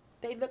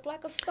 they look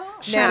like a star.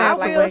 Shout Now,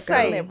 out I to will Waco.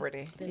 say,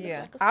 Celebrity. They look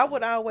Yeah. like a I star.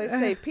 would always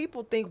say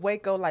people think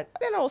Waco like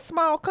that old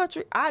small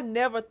country. I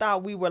never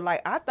thought we were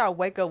like. I thought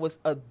Waco was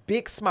a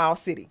big small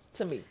city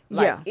to me.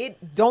 Like, Yeah.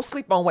 it don't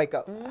sleep on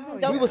Waco.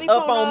 Don't We was sleep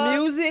up on on us.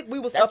 music. We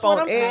was That's up what on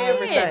I'm saying.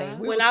 everything.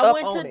 We When was I up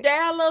went on to it.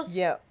 Dallas,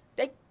 Yeah.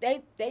 they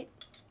couldn't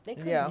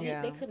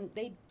Yeah.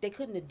 they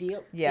couldn't have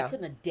dealt Yeah. they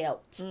couldn't have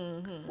dealt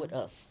with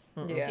us.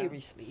 Yeah.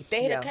 Seriously. If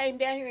they had Yeah. came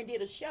down here and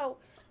did a show,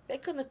 they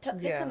couldn't have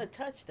they Yeah. couldn't have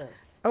touched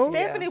us. Oh,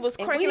 Stephanie was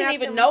And cranking we didn't out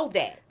even them, know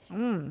that.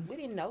 We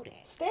didn't know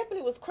that.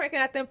 Stephanie was cranking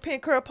out them pin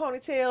curl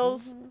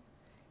ponytails.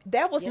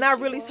 That was Yes, not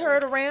she really was.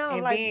 heard around.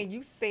 And like, then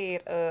you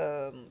said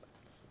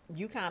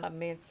you kind of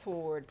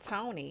mentored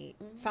Tony.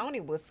 Tony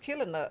was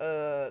killing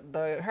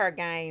the her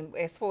game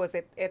as far as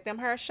at them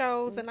her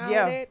shows and all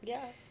Yeah. that. Yeah.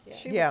 Yeah.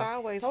 She Yeah. was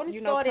always Tony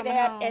you know, started coming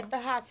out home. at the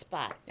Hot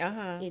Spot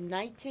Uh-huh. in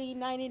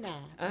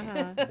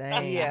 1999.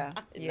 Dang. Yeah.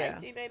 In Yeah.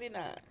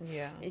 1999.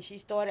 Yeah. And she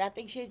started, I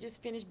think she had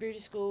just finished beauty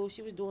school.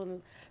 She was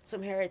doing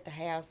some hair at the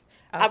house.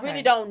 I Okay.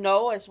 really don't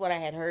know. That's what I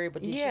had heard.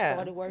 But then she Yeah,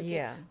 started working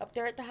yeah. up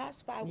there at the Hot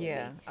Spot with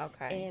Yeah. me.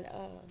 Okay. And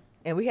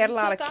And we had a She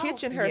lot of took off.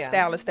 kitchen Yeah.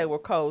 hairstylists that were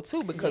cold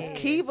too, because Yes.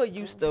 Kiva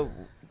used to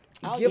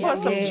Oh, give yeah. her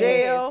some Yes,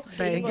 gel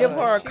baby. and give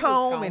her a She was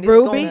comb, gone. and it's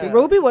Ruby. gonna be-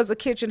 Ruby was a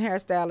kitchen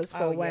hairstylist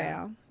for Oh, a yeah.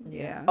 while.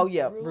 Yeah. Oh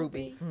yeah,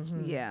 Ruby.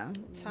 Ruby. Yeah.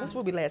 What's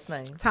Ruby last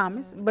name?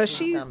 Thomas, but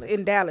she's Thomas.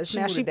 in Dallas She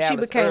now. moved She to Dallas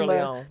became early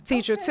a on.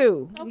 teacher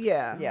too.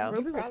 Yeah. Yeah.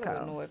 Ruby was Probably wouldn't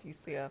cold. know if you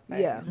see her face.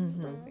 Yeah.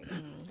 Ruby.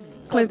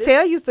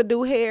 Clintel used to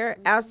do hair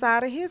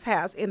outside of his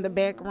house in the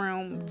back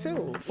room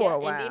too for a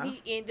while. And then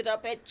he ended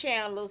up at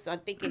Chandler's, I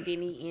think, and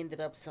then he ended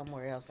up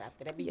somewhere else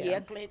after that. But yeah,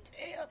 Clintel.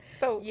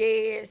 So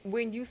Yes.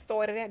 when you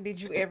started that,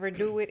 did you ever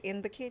do it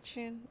in the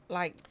kitchen?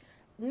 Like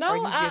No, Or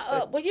you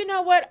just well, you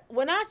know what?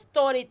 When I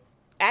started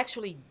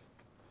actually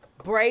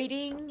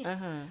braiding,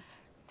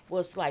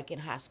 was like in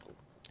high school.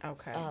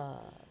 okay.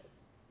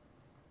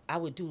 I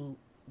would do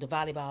the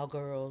volleyball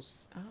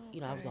girls. Oh,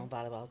 You know, I was okay. on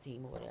volleyball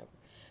team or whatever.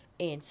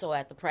 And so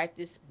at the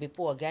practice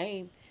before a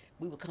game,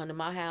 we would come to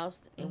my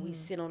house and we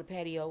sit on the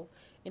patio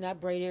and I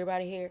braid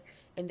everybody's hair.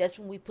 And that's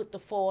when we put the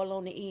foil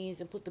on the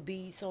ends and put the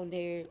beads on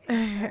there.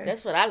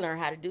 That's what I learned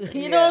how to do.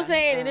 You know what I'm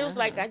saying? And it was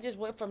like I just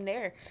went from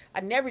there.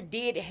 I never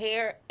did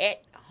hair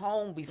at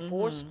home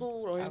before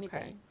school or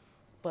anything.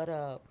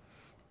 But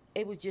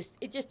it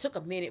just took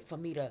a minute for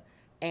me to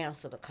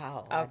answer the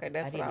call. Okay,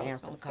 that's I what didn't I was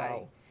answer the gonna say.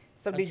 call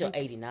So did until you?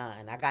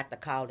 89. I got the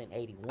call in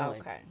 81.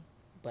 Okay.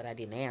 But I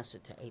didn't answer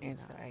till 89.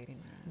 Into 89.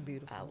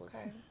 Beautiful. I was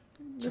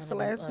Just the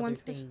trying to do last one,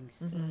 other Tish?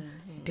 things.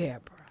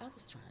 Deborah.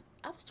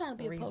 I was trying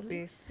to be a police.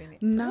 Resisting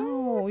it.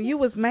 No, you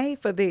was made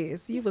for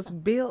this. You was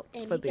built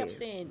And for he kept this.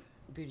 saying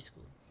beauty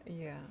school.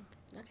 Yeah.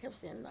 And I kept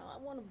saying, no, I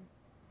want to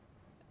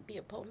be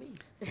a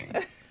police.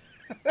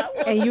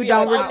 And you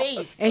don't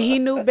police. and he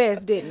knew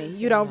best, didn't he?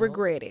 You don't No.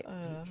 regret it.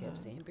 He kept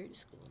saying beauty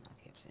school. And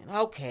I kept saying,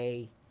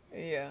 okay.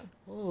 Yeah.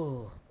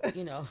 Oh,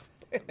 you know.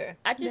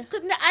 I just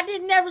couldn't. I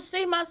didn't never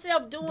see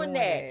myself doing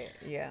that.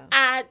 Yeah.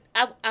 I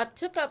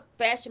took up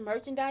fashion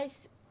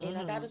merchandise and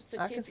I got a I can see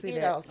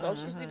certificate, that. a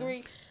associate's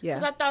degree. Yeah.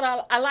 Because I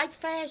thought I like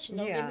fashion.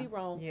 Don't Yeah. get me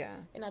wrong. Yeah.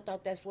 And I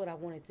thought that's what I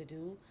wanted to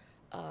do.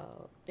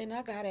 Then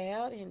I got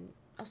out and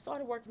I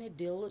started working at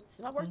Dillard's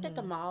and I worked at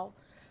the mall.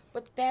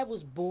 But that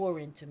was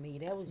boring to me.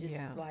 That was just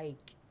Yeah. like,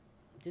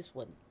 this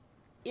wasn't,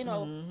 you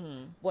know,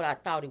 what I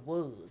thought it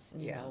was.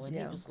 You Yeah. know, and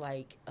Yeah. he was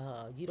like,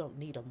 you don't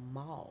need a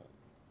mall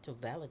to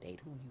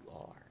validate who you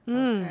are.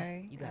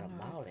 Okay. You got a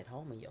mall at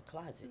home in your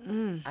closet.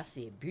 I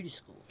said beauty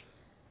school.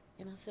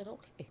 And I said,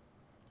 okay.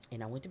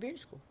 And I went to beauty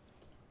school.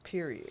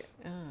 Period.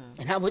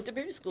 And I went to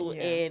beauty school.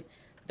 Yeah. And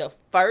the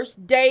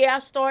first day I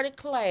started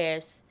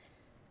class,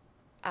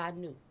 I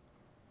knew.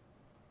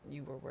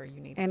 You were where you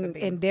needed to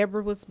be. And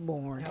Deborah was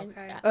born. And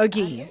Okay. I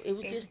Again. knew. It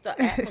was just the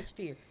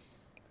atmosphere.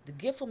 The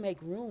gift will make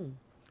room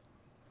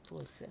for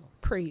itself.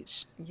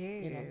 Preach.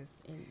 yes. You know?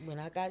 And when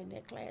I got in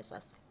that class, I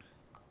said,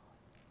 oh, God.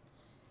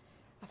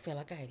 I felt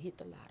like I had hit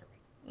the lottery.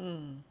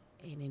 And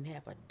didn't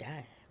have a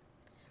dime.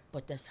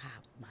 But that's how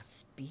my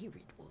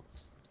spirit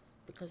was.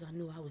 Because I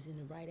knew I was in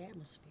the right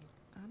atmosphere.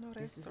 I know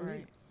that's This is right.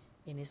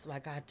 me. And it's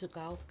like I took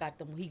off, got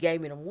them, he gave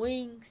me them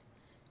wings.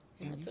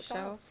 And I You took sure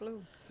off.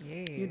 flew.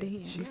 Yeah. You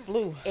did. She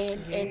flew.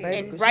 And Baby,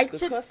 'cause you right could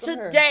to custom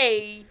her.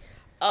 today,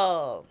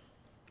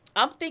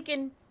 I'm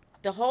thinking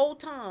the whole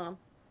time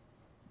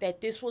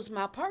that this was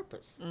my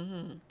purpose.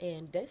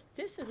 And this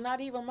is not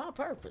even my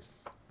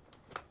purpose.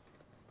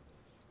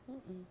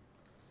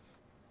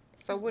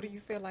 So what do you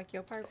feel like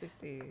your purpose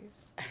is?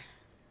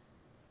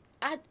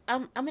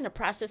 I'm in the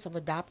process of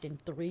adopting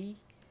 3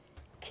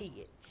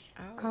 kids.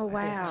 Oh,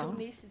 I have wow. 2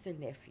 nieces and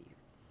nephew.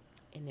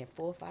 And they're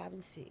 4, 5,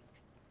 and 6.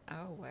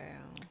 Oh, wow.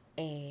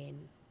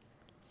 And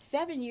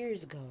 7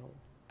 years ago,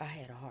 I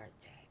had a heart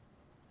attack.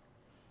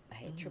 I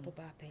had triple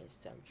bypass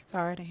surgery.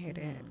 Sorry to hear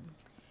that.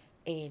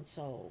 And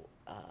so,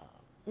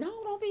 no,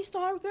 don't be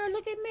sorry, girl.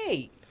 Look at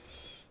me.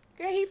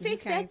 Girl, he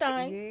fixed that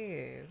thing.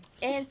 Yes.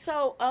 And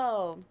so,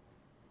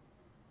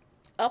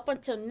 up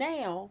until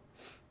now,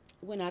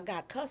 when I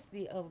got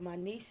custody of my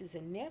nieces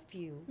and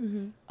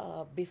nephew,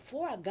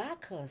 before I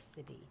got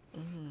custody,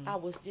 I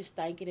was just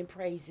thanking and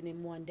praising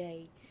him one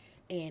day.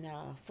 And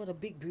for the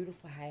big,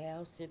 beautiful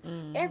house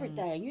and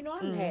everything. You know,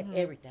 I done had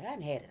everything. I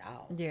done had it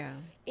all. Yeah.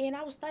 And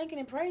I was thanking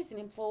and praising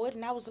him for it.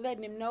 And I was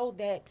letting him know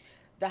that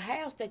the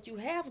house that you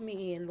have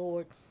me in,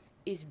 Lord,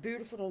 is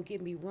beautiful. Don't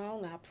get me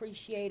wrong. I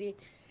appreciate it.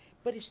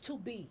 But it's too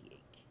big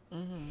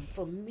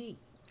for me.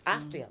 I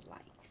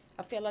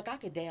felt like I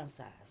could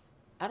downsize.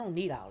 I don't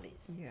need all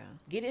this. Yeah.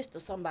 Get this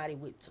to somebody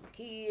with some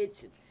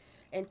kids.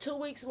 And 2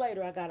 weeks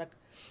later, I got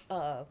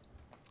a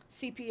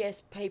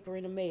CPS paper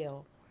in the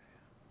mail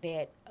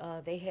that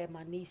they had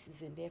my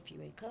nieces and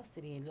nephew in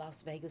custody in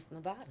Las Vegas,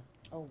 Nevada.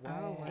 Oh,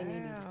 wow. Oh, And they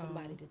needed wow.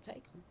 somebody to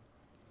take them.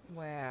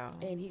 Wow.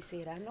 And he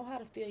said, I know how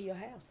to fill your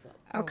house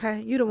up.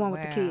 Okay, you the one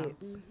with the Wow.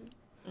 kids.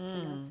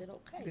 And I said,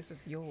 okay. This is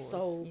yours.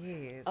 So,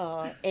 yes.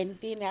 and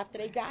then after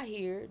they got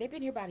here, they've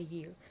been here about a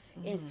year.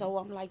 And so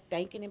I'm like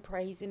thanking and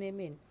praising him.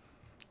 And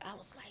I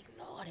was like,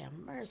 Lord have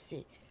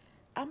mercy.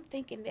 I'm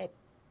thinking that,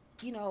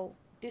 you know,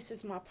 this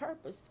is my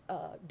purpose,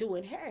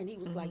 doing hair. And he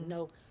was like,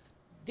 no,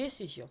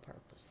 this is your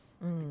purpose.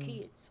 The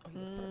kids are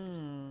your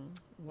purpose.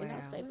 Wow. And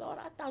I say, Lord,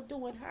 I thought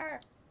doing hair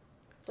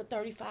for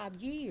 35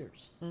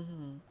 years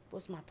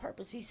was my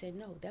purpose. He said,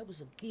 no, that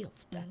was a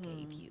gift I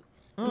gave you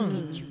to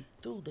get you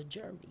through the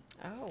journey.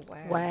 Oh, wow.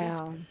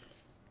 Wow.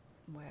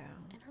 Wow.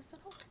 And I said,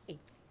 okay.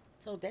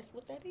 So that's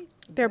what that is.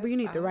 Deborah, you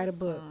That's need to write a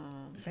book.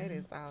 awesome. That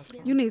is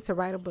awesome. You need to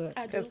write a book.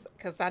 I do.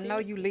 Because I know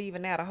you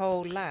leaving out a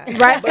whole lot.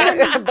 Right. but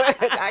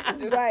I can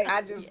just, Right.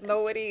 I just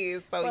know it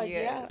is. So, But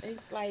yeah. yeah,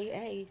 it's like,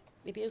 hey,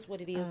 it is what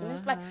it is. And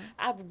it's like,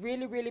 I've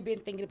really, really been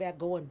thinking about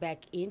going back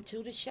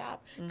into the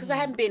shop. Because I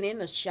haven't been in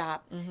the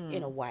shop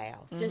in a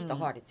while. Since the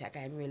heart attack, I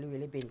hadn't really,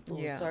 really been full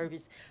Yeah.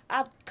 service.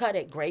 I've cut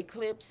at Great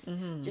Clips,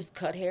 just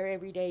cut hair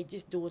every day,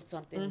 just doing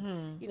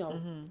something, you know,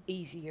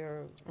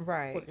 easier,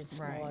 Right, working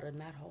right. smarter,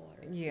 not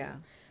harder. Yeah.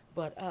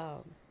 But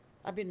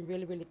I've been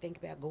really, really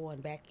thinking about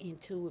going back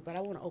into it. But I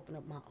want to open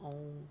up my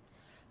own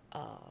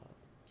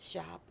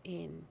shop.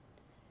 And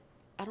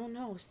I don't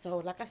know. So,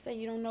 like I say,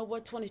 you don't know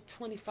what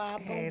 2025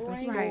 gonna Has in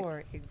bring. store.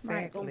 Gonna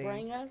Exactly.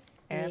 bring us.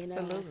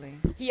 Absolutely.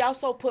 And, he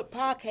also put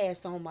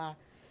podcasts on my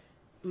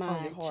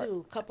mind your heart.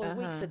 too, a couple of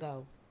weeks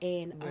ago.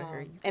 And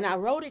Where you and I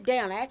wrote it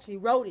down. I actually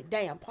wrote it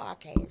down,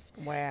 podcast.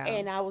 Wow.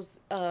 And I was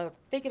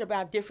thinking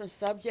about different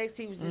subjects.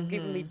 He was just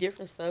giving me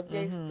different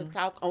subjects to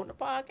talk on the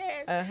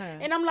podcast.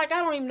 And I'm like,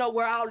 I don't even know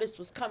where all this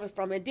was coming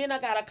from. And then I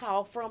got a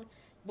call from,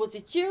 was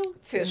it you?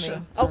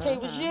 Tisha. Okay,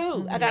 it was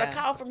you. I got a Yeah.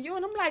 call from you,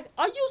 and I'm like,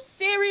 "Are you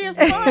serious,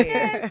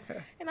 podcast?"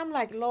 And I'm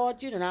like,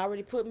 "Lord, you done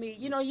already put me.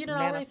 You done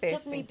already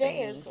took me Manifesting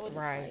there." things, So it's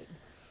right. like,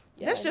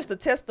 That's yeah, just a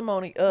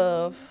testimony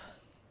of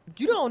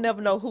you don't never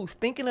know who's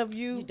thinking of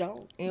you, you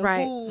don't. and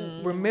Right.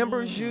 who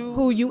remembers you,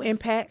 Who you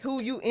impact.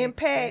 who you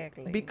impact.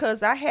 Exactly.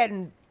 Because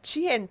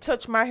she hadn't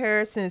touched my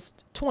hair since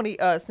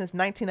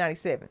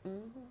 1997.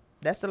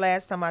 That's the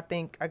last time I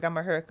think I got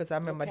my hair, because I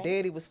remember my Okay.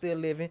 daddy was still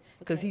living,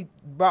 because Okay. he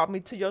brought me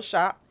to your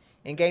shop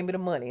and gave me the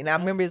money. And I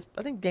remember,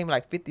 I think he gave me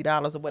like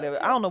 $50 or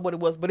whatever. I don't know what it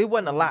was, but it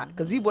wasn't a lot,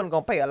 because he wasn't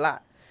going to pay a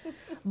lot.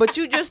 But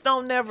you just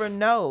don't never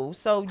know.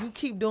 So you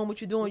keep doing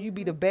what you're doing. You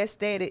be the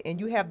best at it, and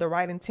you have the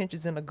right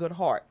intentions and a good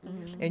heart.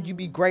 And you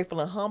be grateful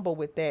and humble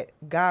with that.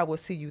 God will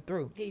see you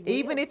through. He will.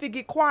 Even if you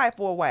get quiet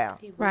for a while.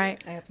 He will.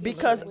 Right. Absolutely.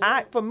 Because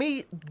for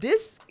me,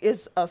 this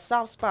is a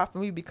soft spot for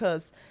me,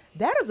 because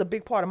that is a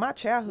big part of my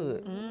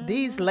childhood.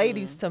 These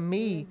ladies, to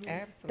me,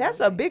 Absolutely. that's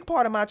a big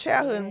part of my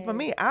childhood. And for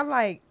me,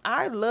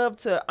 I love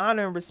to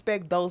honor and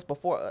respect those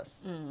before us.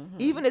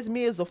 Even as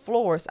me as a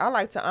florist, I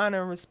like to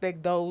honor and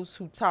respect those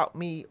who taught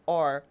me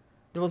or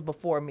those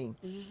before me.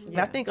 And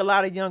I think a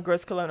lot of young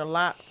girls can learn a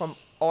lot from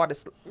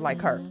artists like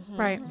her.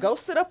 Right. Go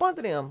sit up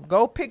under them.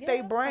 Go pick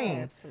their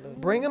brain. Absolutely.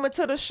 Bring them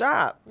into the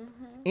shop.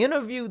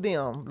 Interview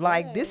them.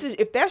 Like, this is,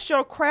 if that's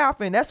your craft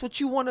and that's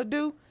what you want to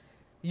do,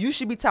 you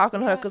should be talking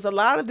to her, because a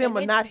lot of them And are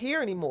then- not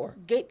here anymore.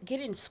 Get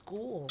in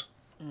school,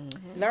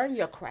 learn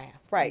your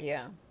craft, Right.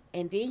 Yeah.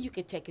 and then you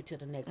can take it to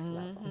the next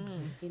level.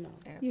 You know.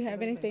 You have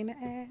Absolutely. anything to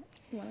add?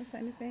 You want to say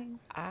anything?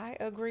 I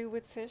agree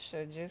with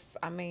Tisha.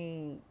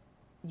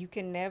 You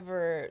can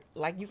never,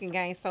 you can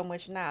gain so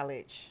much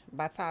knowledge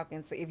by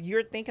talking to, if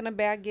you're thinking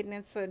about getting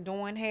into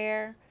doing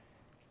hair,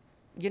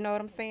 you know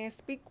what I'm saying?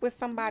 Speak with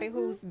somebody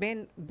who's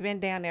been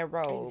down that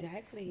road.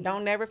 Exactly.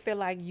 Don't never feel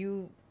like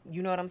you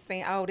know what I'm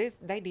saying? Oh,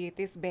 they did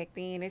this back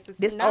then.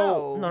 This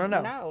old. No.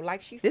 No,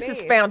 like she This said. is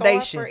start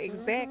foundation. for-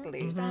 exactly.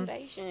 It's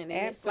foundation. And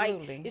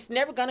Absolutely. it's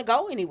never gonna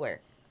go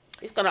anywhere.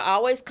 It's gonna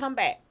always come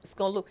back. It's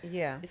going to look.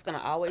 Yeah. It's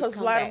gonna always 'Cause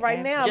come like back. right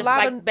now, just a lot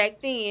like of- back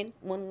then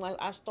when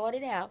I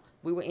started out,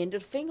 we were into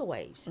the finger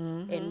waves,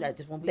 and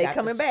that's when we They got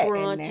coming the back. And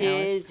now it's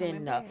scrunches coming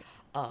and back.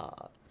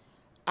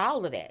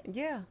 all of that.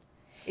 Yeah.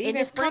 And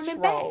it's French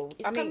coming back. rolls.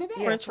 It's coming back.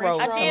 French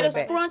rolls I did a coming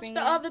back. scrunch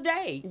the other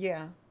day.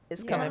 Yeah. It's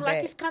And coming I'm back.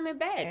 like, it's coming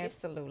back. It's,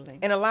 Absolutely.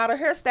 And a lot of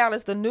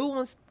hairstylists, the new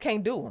ones,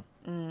 can't do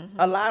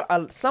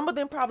them. Some of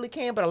them probably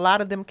can, but a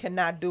lot of them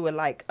cannot do it.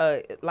 Like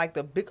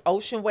the big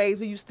ocean waves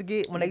we used to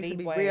get when they used to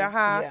be Deep real waves,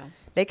 high. yeah.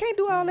 They can't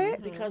do all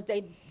that. because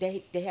they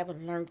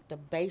haven't learned the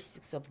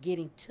basics of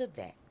getting to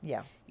that.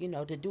 Yeah, You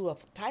know, to do a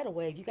tidal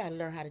wave, you got to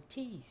learn how to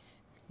tease.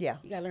 yeah.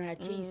 You got to learn how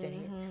to tease that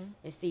hair.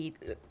 And see,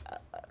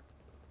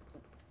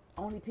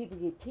 only people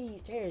get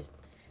teased hair is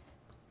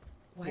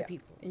white Yeah.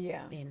 people.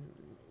 Yeah. And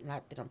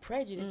not that I'm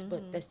prejudiced,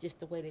 but that's just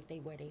the way that they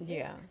wear their hair.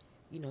 Yeah.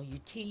 You know, you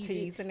tease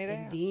Teasing it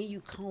and out. then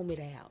you comb it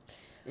out.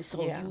 And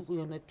so Yeah. you're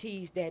going to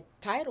tease that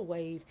tidal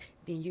wave,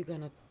 then you're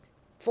going to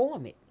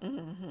form it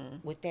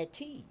with that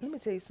tease. Let me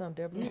tell you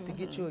something, Deborah. You need to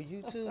get you a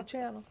YouTube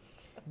channel.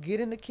 Get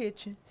in the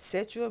kitchen,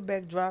 set you a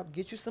backdrop,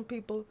 get you some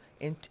people,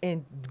 and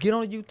get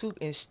on YouTube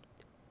and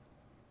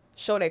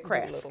show their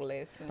craft. Little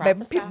lesson. Baby,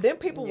 Prophesy. them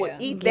people will Yeah.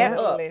 eat Yeah. that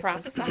up. Listen.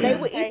 Prophesy. They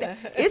would eat that.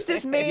 It's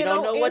this man You don't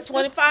on know what Insta-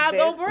 25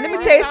 gonna bring. Let me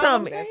Right. tell you That's all I'm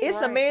something. saying. It's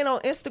a Right. man on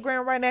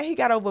Instagram right now. He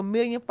got over 1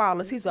 million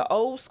followers. He's an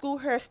old school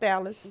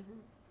hairstylist.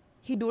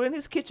 He do it in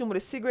his kitchen with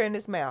a cigarette in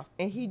his mouth,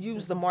 and he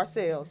used the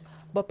Marcells.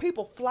 But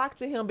people flock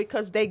to him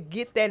because they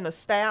get that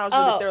nostalgia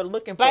that they're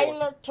looking for.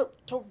 Baylor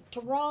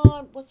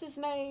Teron, what's his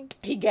name?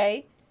 He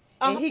gay,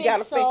 I and he think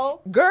got a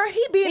so. girl.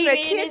 He be in He the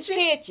be in his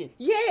kitchen.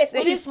 Yes, and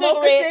with he his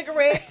smoked a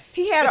cigarette.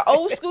 He had an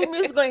old school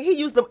music going. He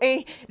used them,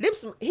 and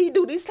he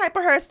do these type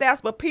of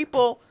hairstyles, but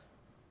people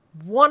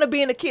want to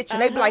be in the kitchen.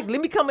 They be like,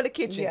 "Let me come in the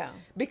kitchen," Yeah.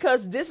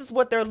 because this is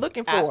what they're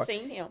looking for. I've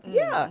seen him.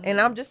 Yeah,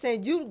 and I'm just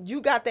saying, you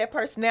got that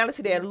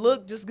personality, that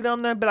look. Just get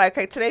on there and be like,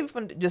 "Okay, today we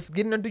finna just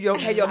get in there, and do your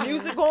have your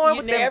music going."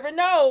 You with them. never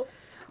know.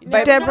 You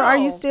Baby, never Deborah, are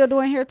you know. still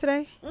doing hair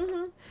today?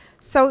 Mm-hmm.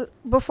 So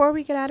before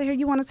we get out of here,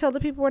 you want to tell the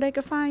people where they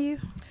can find you?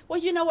 Well,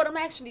 you know what? I'm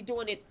actually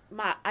doing it.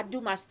 I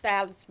do my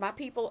stylists, my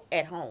people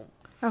at home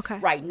Okay.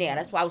 right now.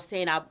 That's why I was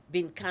saying I've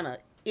been kind of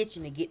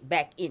itching to get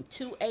back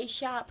into a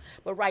shop.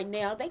 But right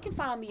now, they can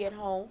find me at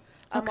home.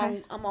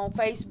 Okay. I'm on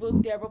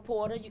Facebook, Debra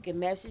Porter. You can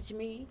message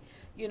me,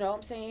 you know what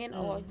I'm saying?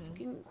 Or you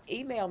can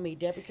email me,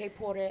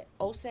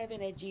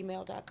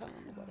 deborahkporter07@gmail.com.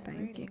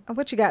 Thank you. And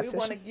what you got, We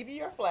want to Sisha? give you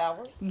your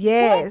flowers.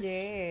 Yes.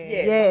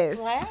 Yes.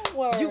 Yes.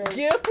 Flowers. You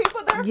give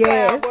people their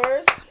Yes.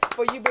 flowers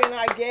for you being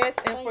our guest.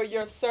 advice and for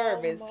your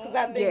service, because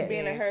I think Yes.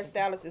 being a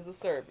hairstylist is a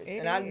service, It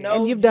and I is. know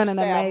And you've done you an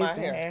style my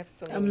amazing- hair.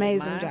 Absolutely.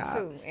 Amazing Mine job.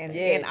 too. And,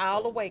 Yes. and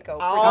all the Waco.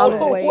 All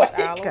pretty the much. way,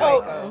 All the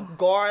Waco.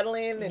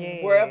 Garland, and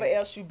Yes. wherever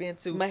else you've been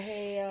to. My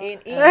hair.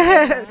 And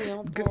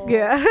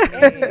Yeah.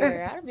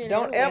 Everywhere. I've been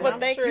Don't everywhere. ever And I'm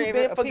think sure you've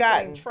every- been people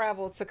forgotten.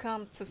 travel to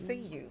come to see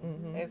you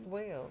as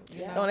well.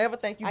 You know? Don't ever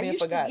think you've I been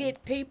used forgotten. to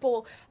get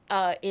people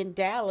in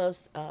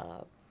Dallas.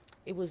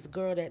 It was the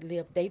girl that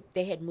lived.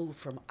 They had moved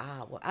from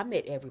Iowa. I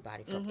met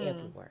everybody from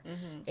everywhere,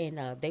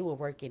 and they were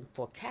working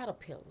for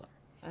Caterpillar,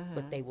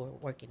 but they were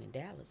working in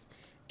Dallas,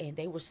 and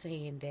they were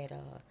saying that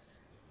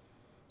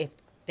if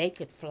they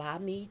could fly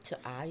me to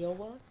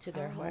Iowa to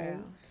their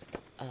home.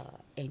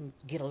 And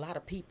get a lot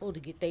of people to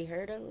get their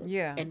hair done.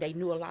 Yeah. And they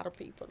knew a lot of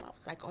people. And I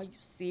was like, are you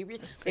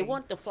serious? They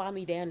wanted to fly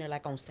me down there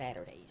like on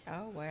Saturdays.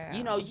 Oh, wow.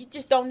 You know, you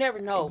just don't never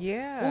know who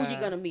Yeah, you're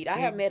going to meet. I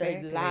have met a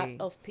lot exactly.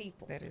 of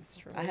people. That is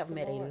true. I have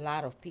met a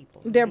lot of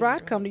people. Deborah,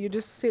 I'd come to you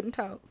just to sit and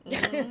talk.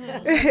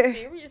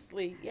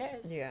 Seriously, yes.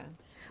 Yeah.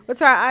 But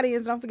to our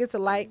audience, don't forget to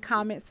like,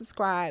 comment,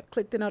 subscribe,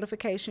 click the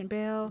notification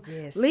bell.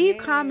 Yes. Leave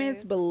Yes.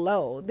 comments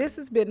below. This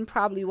has been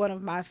probably one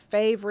of my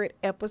favorite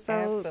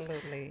episodes.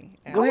 Absolutely.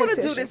 I Go ahead, want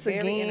to do Sasha. this Very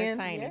again.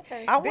 entertaining.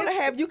 Yes. I want to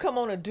have you come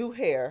on and do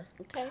hair.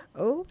 Okay.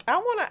 Oh, I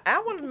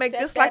want to make set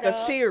this like that a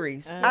up.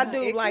 series. I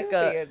do It like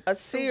could be a a to be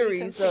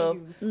series of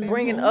continued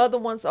bringing other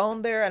ones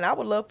on there, and I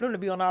would love for them to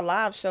be on our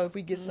live show if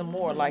we get some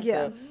more, like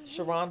Yeah. the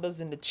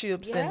Sharondas and the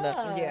Chips and the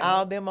Yeah.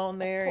 all them on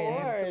there. Of And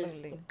course.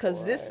 Absolutely.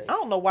 because this, I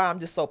don't know why I'm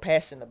just so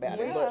passionate about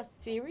it, Yeah, but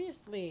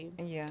seriously.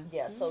 Yeah.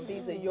 yeah. So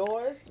these are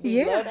yours. We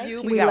Yeah. love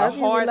you. We We got love a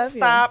you. We hard love you.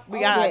 stop. We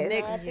got our yes.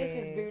 next. God,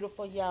 this is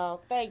beautiful,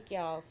 y'all. Thank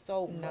y'all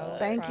so much. No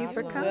Thank you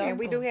for problem. coming. And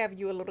we do have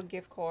you a little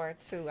gift card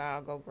too.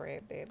 I'll go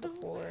grab that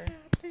before.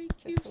 Thank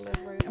you. Just a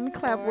little let me gift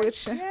clap card.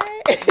 with you.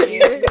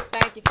 Yes,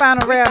 thank you.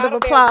 Final We round thought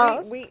of about-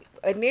 applause. We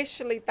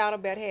initially thought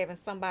about having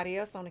somebody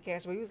else on the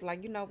cash, but we was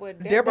like, you know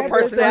what? Deborah That's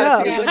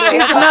personality. enough. She's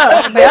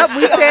enough. Yep,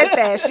 we said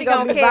that. She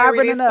gonna be carry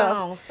vibrant this enough.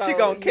 song, She so,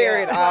 gonna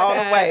carry it all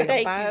the way.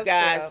 Thank by you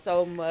guys herself.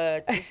 so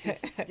much.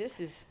 This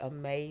is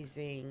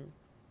amazing.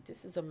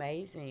 This is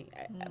amazing.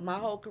 My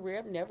whole career,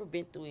 I've never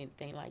been through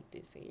anything like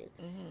this here.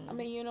 I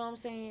mean, you know what I'm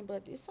saying?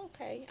 But it's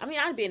okay. I mean,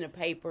 I've been in the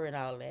paper and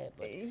all that,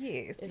 but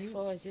Yes. as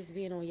far as just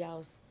being on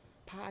y'all's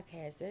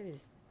podcast, that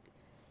is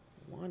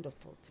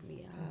wonderful to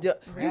me. I'm You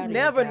proud of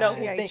never know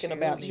guys. who's thinking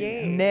about you.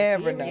 Yes.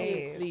 Never know.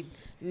 Seriously.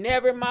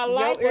 Never in my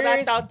life Your would I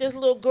ears- thought this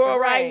little girl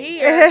right Right.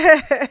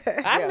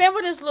 here. I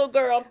remember this little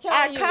girl. I'm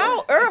I telling you.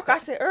 called Erica. I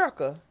said,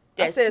 Erica.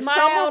 I That said, smile,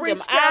 someone them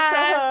reached out to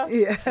eyes. her.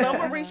 Yeah.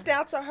 Someone reached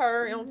out to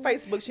her on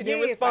Facebook. She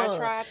didn't Yes, respond. I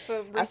tried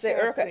to I said, reach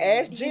out Erica, to you.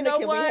 ask You Gina, know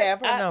can what? we have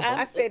her number?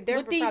 I said,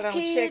 Deborah with these probably don't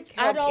kids, check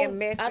I her don't. in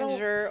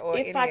Messenger or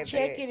if any I of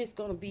check that. it, it's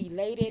gonna be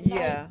late at Yeah.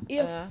 night.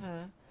 If Uh-huh.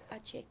 I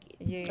check it,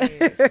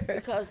 Yes.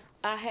 because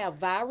I have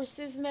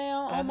viruses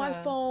now on my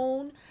Uh-huh.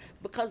 phone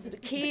because of the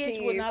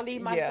kids. When I kids,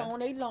 leave my yeah.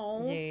 phone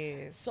alone.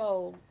 Yes.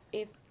 So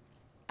if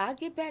I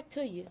get back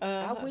to you, I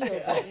Uh-huh. will.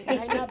 But it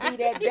might not be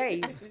that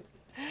day.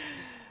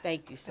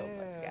 Thank you so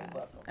much,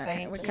 guys.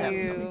 Thank we're you.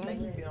 coming.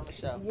 Thank you for being on the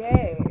show.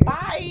 Yes.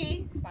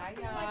 Bye. Bye,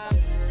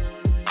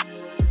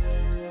 y'all.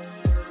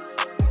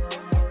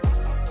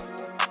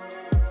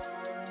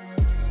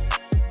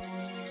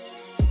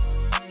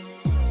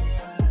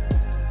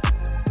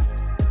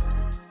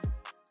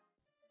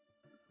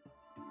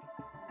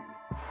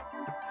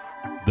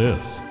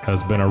 This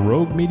has been a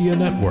Rogue Media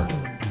Network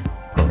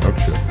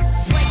production.